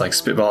me just like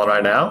spitballing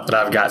right now, that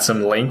I've got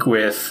some link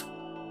with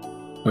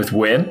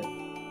Win,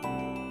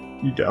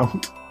 You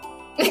don't.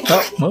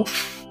 Oh, well.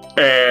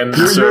 and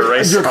so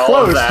erase you're all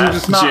close. of that. You're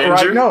just not Ginger,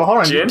 right. No, hold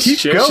on. Ginge, Keep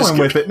just going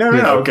with it. No,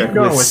 Yeah, okay. Keep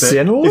going with with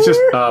it. Sinwar? It's just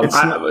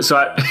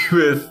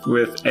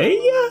with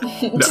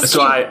Aya. No, Just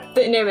so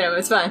keep naming him.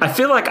 It's fine. I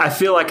feel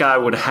like I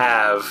would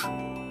have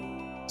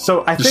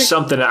so I think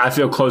something that I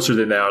feel closer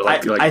to now.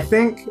 I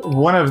think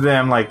one of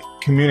them like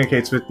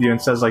communicates with you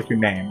and says like your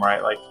name,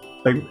 right? Like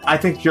I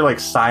think you're like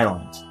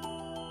silent,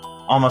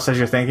 almost as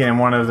you're thinking, and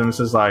one of them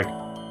says like,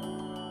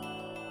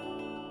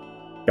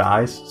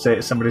 "Guys,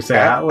 somebody say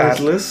Atlas."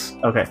 Atlas?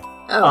 Okay.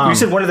 Oh. You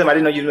said one of them. I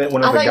didn't know you meant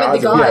one of I the thought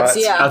you gods. meant the gods,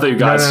 yeah. I thought you No,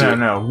 guys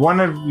no. One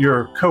of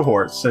your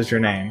cohorts says your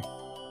name,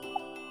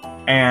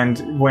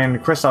 and when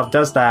Kristoff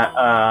does that,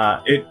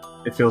 it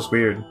feels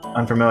weird,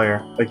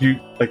 unfamiliar.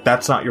 Like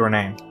that's not your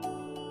name.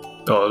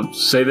 Oh,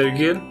 say that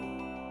again.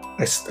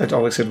 I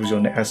always said was your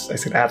name. I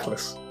said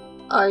Atlas.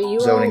 Are you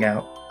Zoning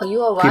out. Are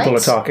you all right? People are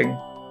talking.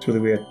 It's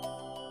really weird.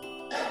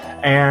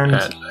 And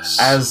Atlas.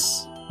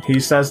 as he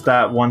says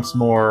that once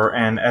more,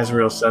 and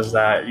Ezreal says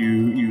that,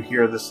 you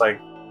hear this like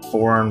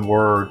foreign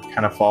word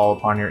kind of fall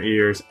upon your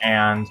ears,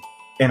 and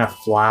in a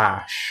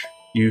flash,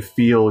 you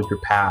feel your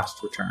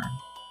past return.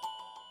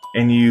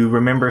 And you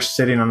remember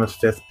sitting on the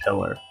fifth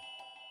pillar.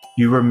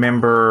 You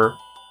remember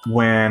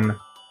when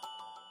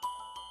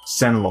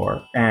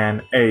Sinlor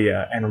and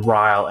Aya and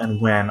Ryle and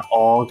Wen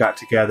all got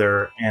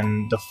together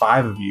and the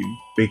five of you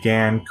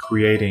began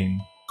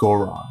creating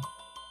Goron.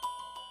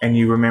 And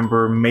you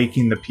remember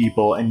making the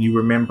people, and you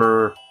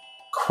remember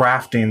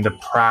crafting the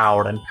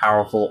proud and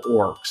powerful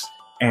orcs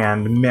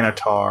and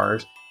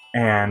minotaurs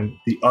and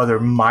the other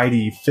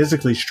mighty,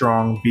 physically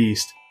strong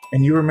beast.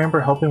 And you remember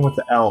helping with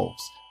the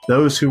elves,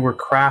 those who were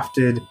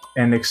crafted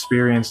and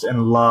experienced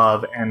in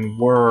love and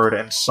word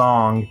and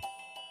song.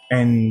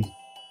 And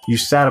you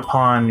sat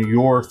upon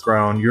your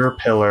throne, your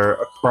pillar,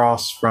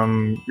 across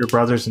from your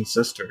brothers and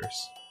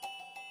sisters.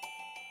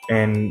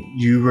 And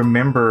you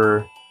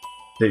remember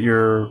that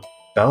you're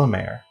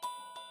Belamare,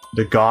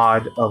 the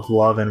god of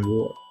love and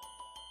war.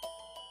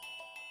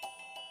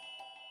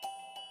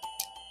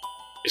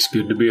 It's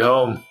good to be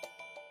home.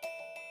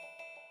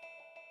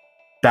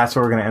 That's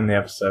where we're going to end the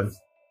episode.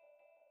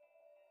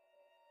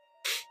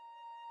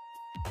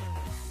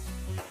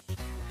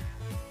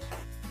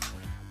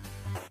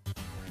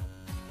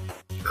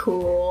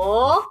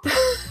 Cool.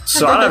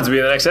 So I don't have to be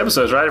in the next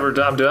episodes, right?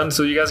 I'm done,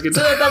 so you guys get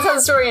So to. that's how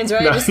the story ends,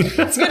 right? No. It's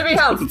good to be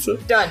home.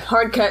 Done.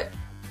 Hard cut.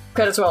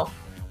 Credits roll.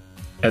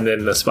 And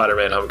then the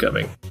Spider-Man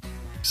Homecoming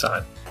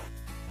sign.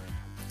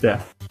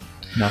 Yeah.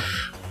 No.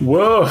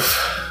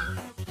 Woof.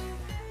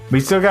 We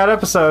still got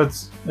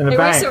episodes in the Hey, we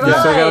bank.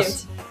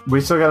 survived.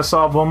 We still got to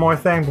solve one more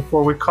thing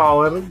before we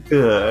call it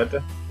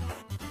good.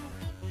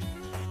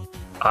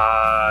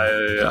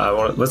 I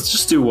want. Let's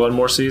just do one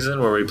more season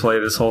where we play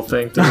this whole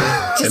thing through,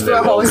 Just for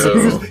a whole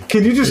season.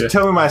 Can you just Yeah.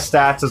 tell me my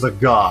stats as a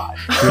god,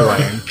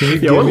 Julian? Can you Yeah,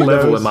 give what me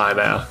level those? am I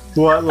now?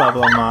 What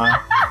level am I?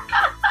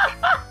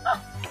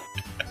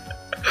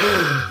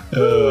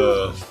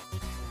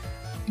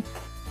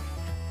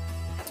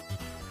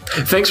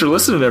 Thanks for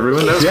listening,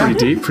 everyone. That was Yeah. pretty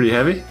deep, pretty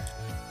heavy.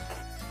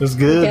 It's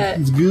good. Yeah.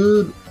 It's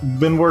good.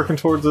 Been working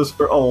towards this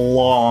for a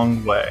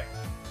long way.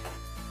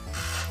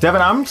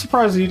 Devin, I'm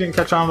surprised that you didn't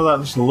catch on to that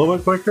just a little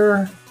bit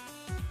quicker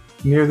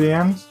near the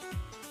end.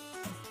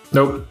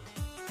 Nope.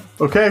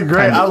 Okay,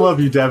 great. I love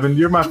you, Devin.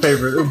 You're my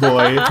favorite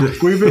boy.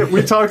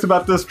 We talked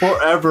about this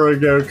forever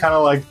ago, kind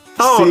of like.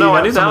 Oh seeing no, I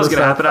out knew some that of was the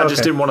going to stuff. happen. I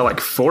just Okay. didn't want to like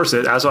force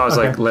it. That's why I was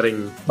like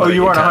letting. Oh,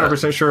 you weren't it kinda-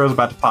 100% sure it was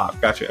about to pop.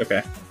 Gotcha.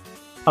 Okay.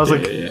 I was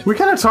like, Yeah. we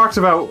kind of talked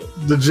about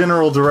the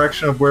general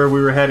direction of where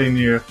we were heading.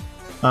 You.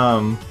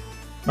 All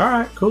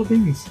right. Cool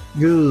beans.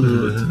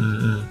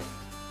 Good.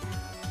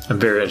 I'm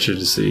very interested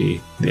to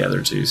see the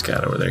other two's kind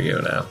of where they're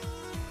going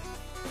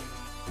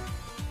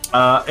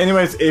now.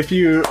 Anyways, if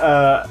you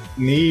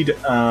need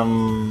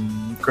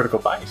Critical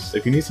Dice,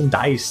 if you need some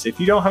dice, if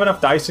you don't have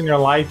enough dice in your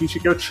life, you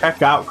should go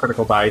check out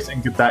Critical Dice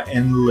and get that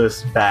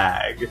endless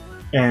bag.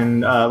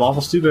 And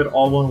Lawful Stupid,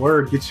 all one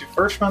word, gets you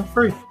first month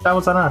free. That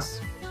was on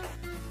us.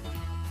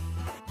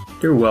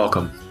 You're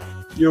welcome.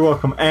 You're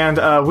welcome.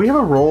 And we have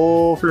a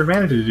roll for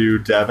humanity to do,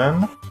 Devin.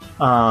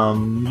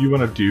 You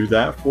want to do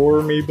that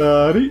for me,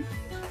 buddy?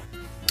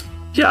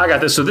 Yeah, I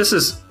got this. So this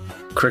is.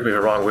 Correct me if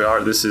I'm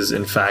wrong. This is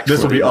in fact.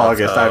 This for will be the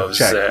month August. I've of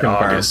checked, confirmed.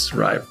 August,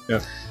 right?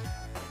 Yeah.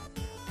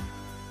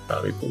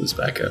 Let me pull this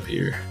back up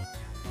here.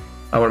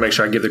 I want to make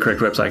sure I give the correct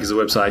website because the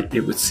website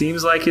it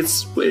seems like it'd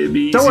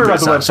be. Don't easy, worry but about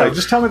it's the not. website. So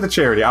Just tell me the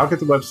charity. I'll get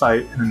the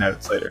website in the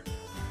notes later.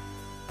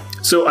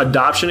 So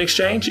Adoption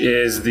Exchange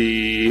is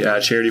the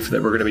charity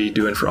that we're going to be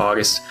doing for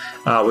August.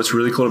 What's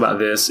really cool about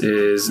this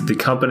is the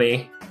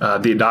company,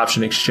 the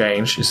Adoption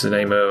Exchange is the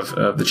name of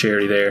the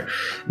charity there.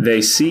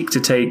 They seek to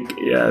take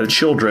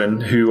children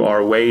who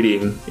are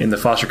waiting in the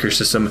foster care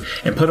system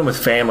and put them with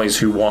families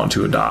who want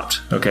to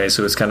adopt. Okay,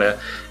 so it's kind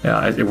of,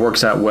 it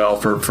works out well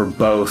for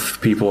both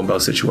people in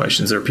both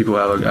situations. There are people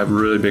who have a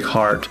really big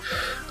heart.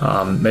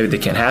 Maybe they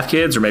can't have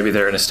kids, or maybe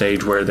they're in a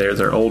stage where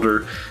they're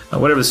older.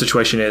 Whatever the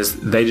situation is,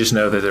 they just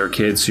know that there are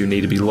kids who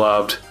need to be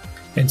loved,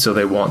 and so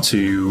they want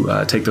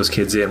to take those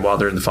kids in while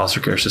they're in the foster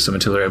care system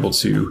until they're able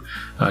to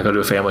go to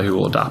a family who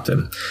will adopt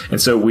them.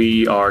 And so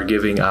we are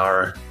giving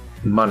our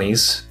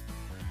monies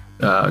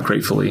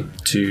gratefully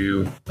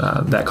to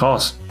that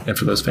cause and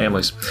for those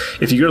families.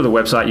 If you go to the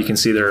website, you can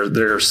see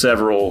there are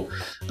several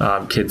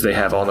kids they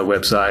have on the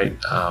website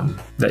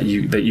that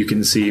you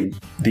can see.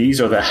 These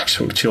are the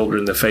actual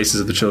children, the faces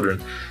of the children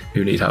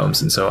who need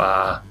homes. And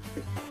so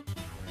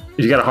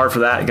if you got a heart for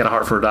that, you got a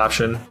heart for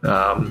adoption,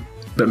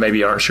 but maybe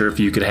you aren't sure if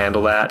you could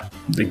handle that,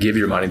 then give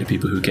your money to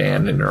people who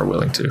can and are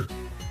willing to.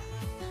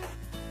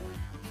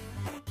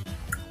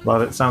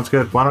 Love it. Sounds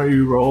good. Why don't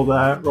you roll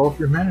for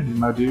humanity,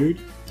 my dude?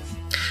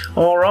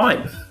 All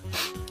right.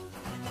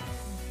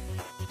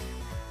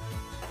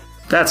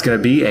 That's going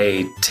to be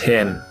a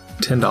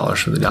 $10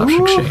 from the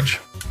Adoption Exchange.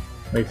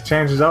 Make the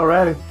changes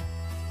already.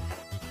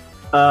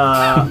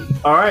 All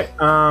right.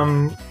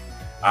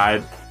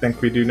 I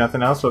think we do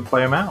nothing else but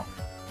play them out.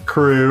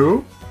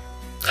 Crew.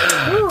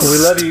 We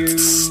love you.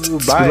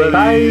 Bye.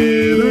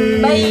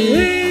 Bye.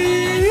 Bye.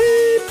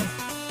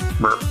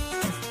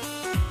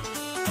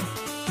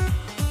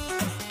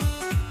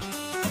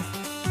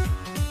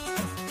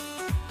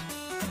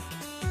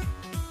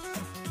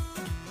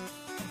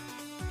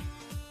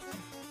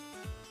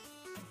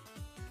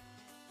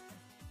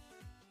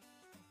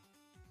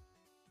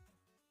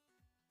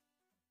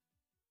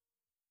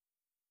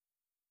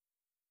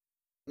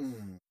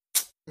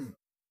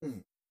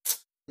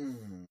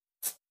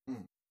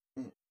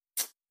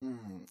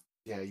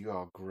 Yeah, you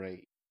are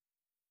great.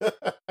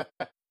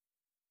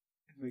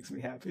 Makes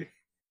me happy.